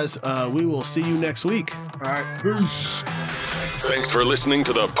 guys. We will see you next week. All right. Peace. Thanks for listening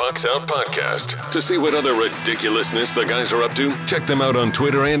to the Pucks Out Podcast. To see what other ridiculousness the guys are up to, check them out on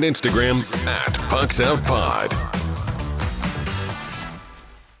Twitter and Instagram @PucksOutPod.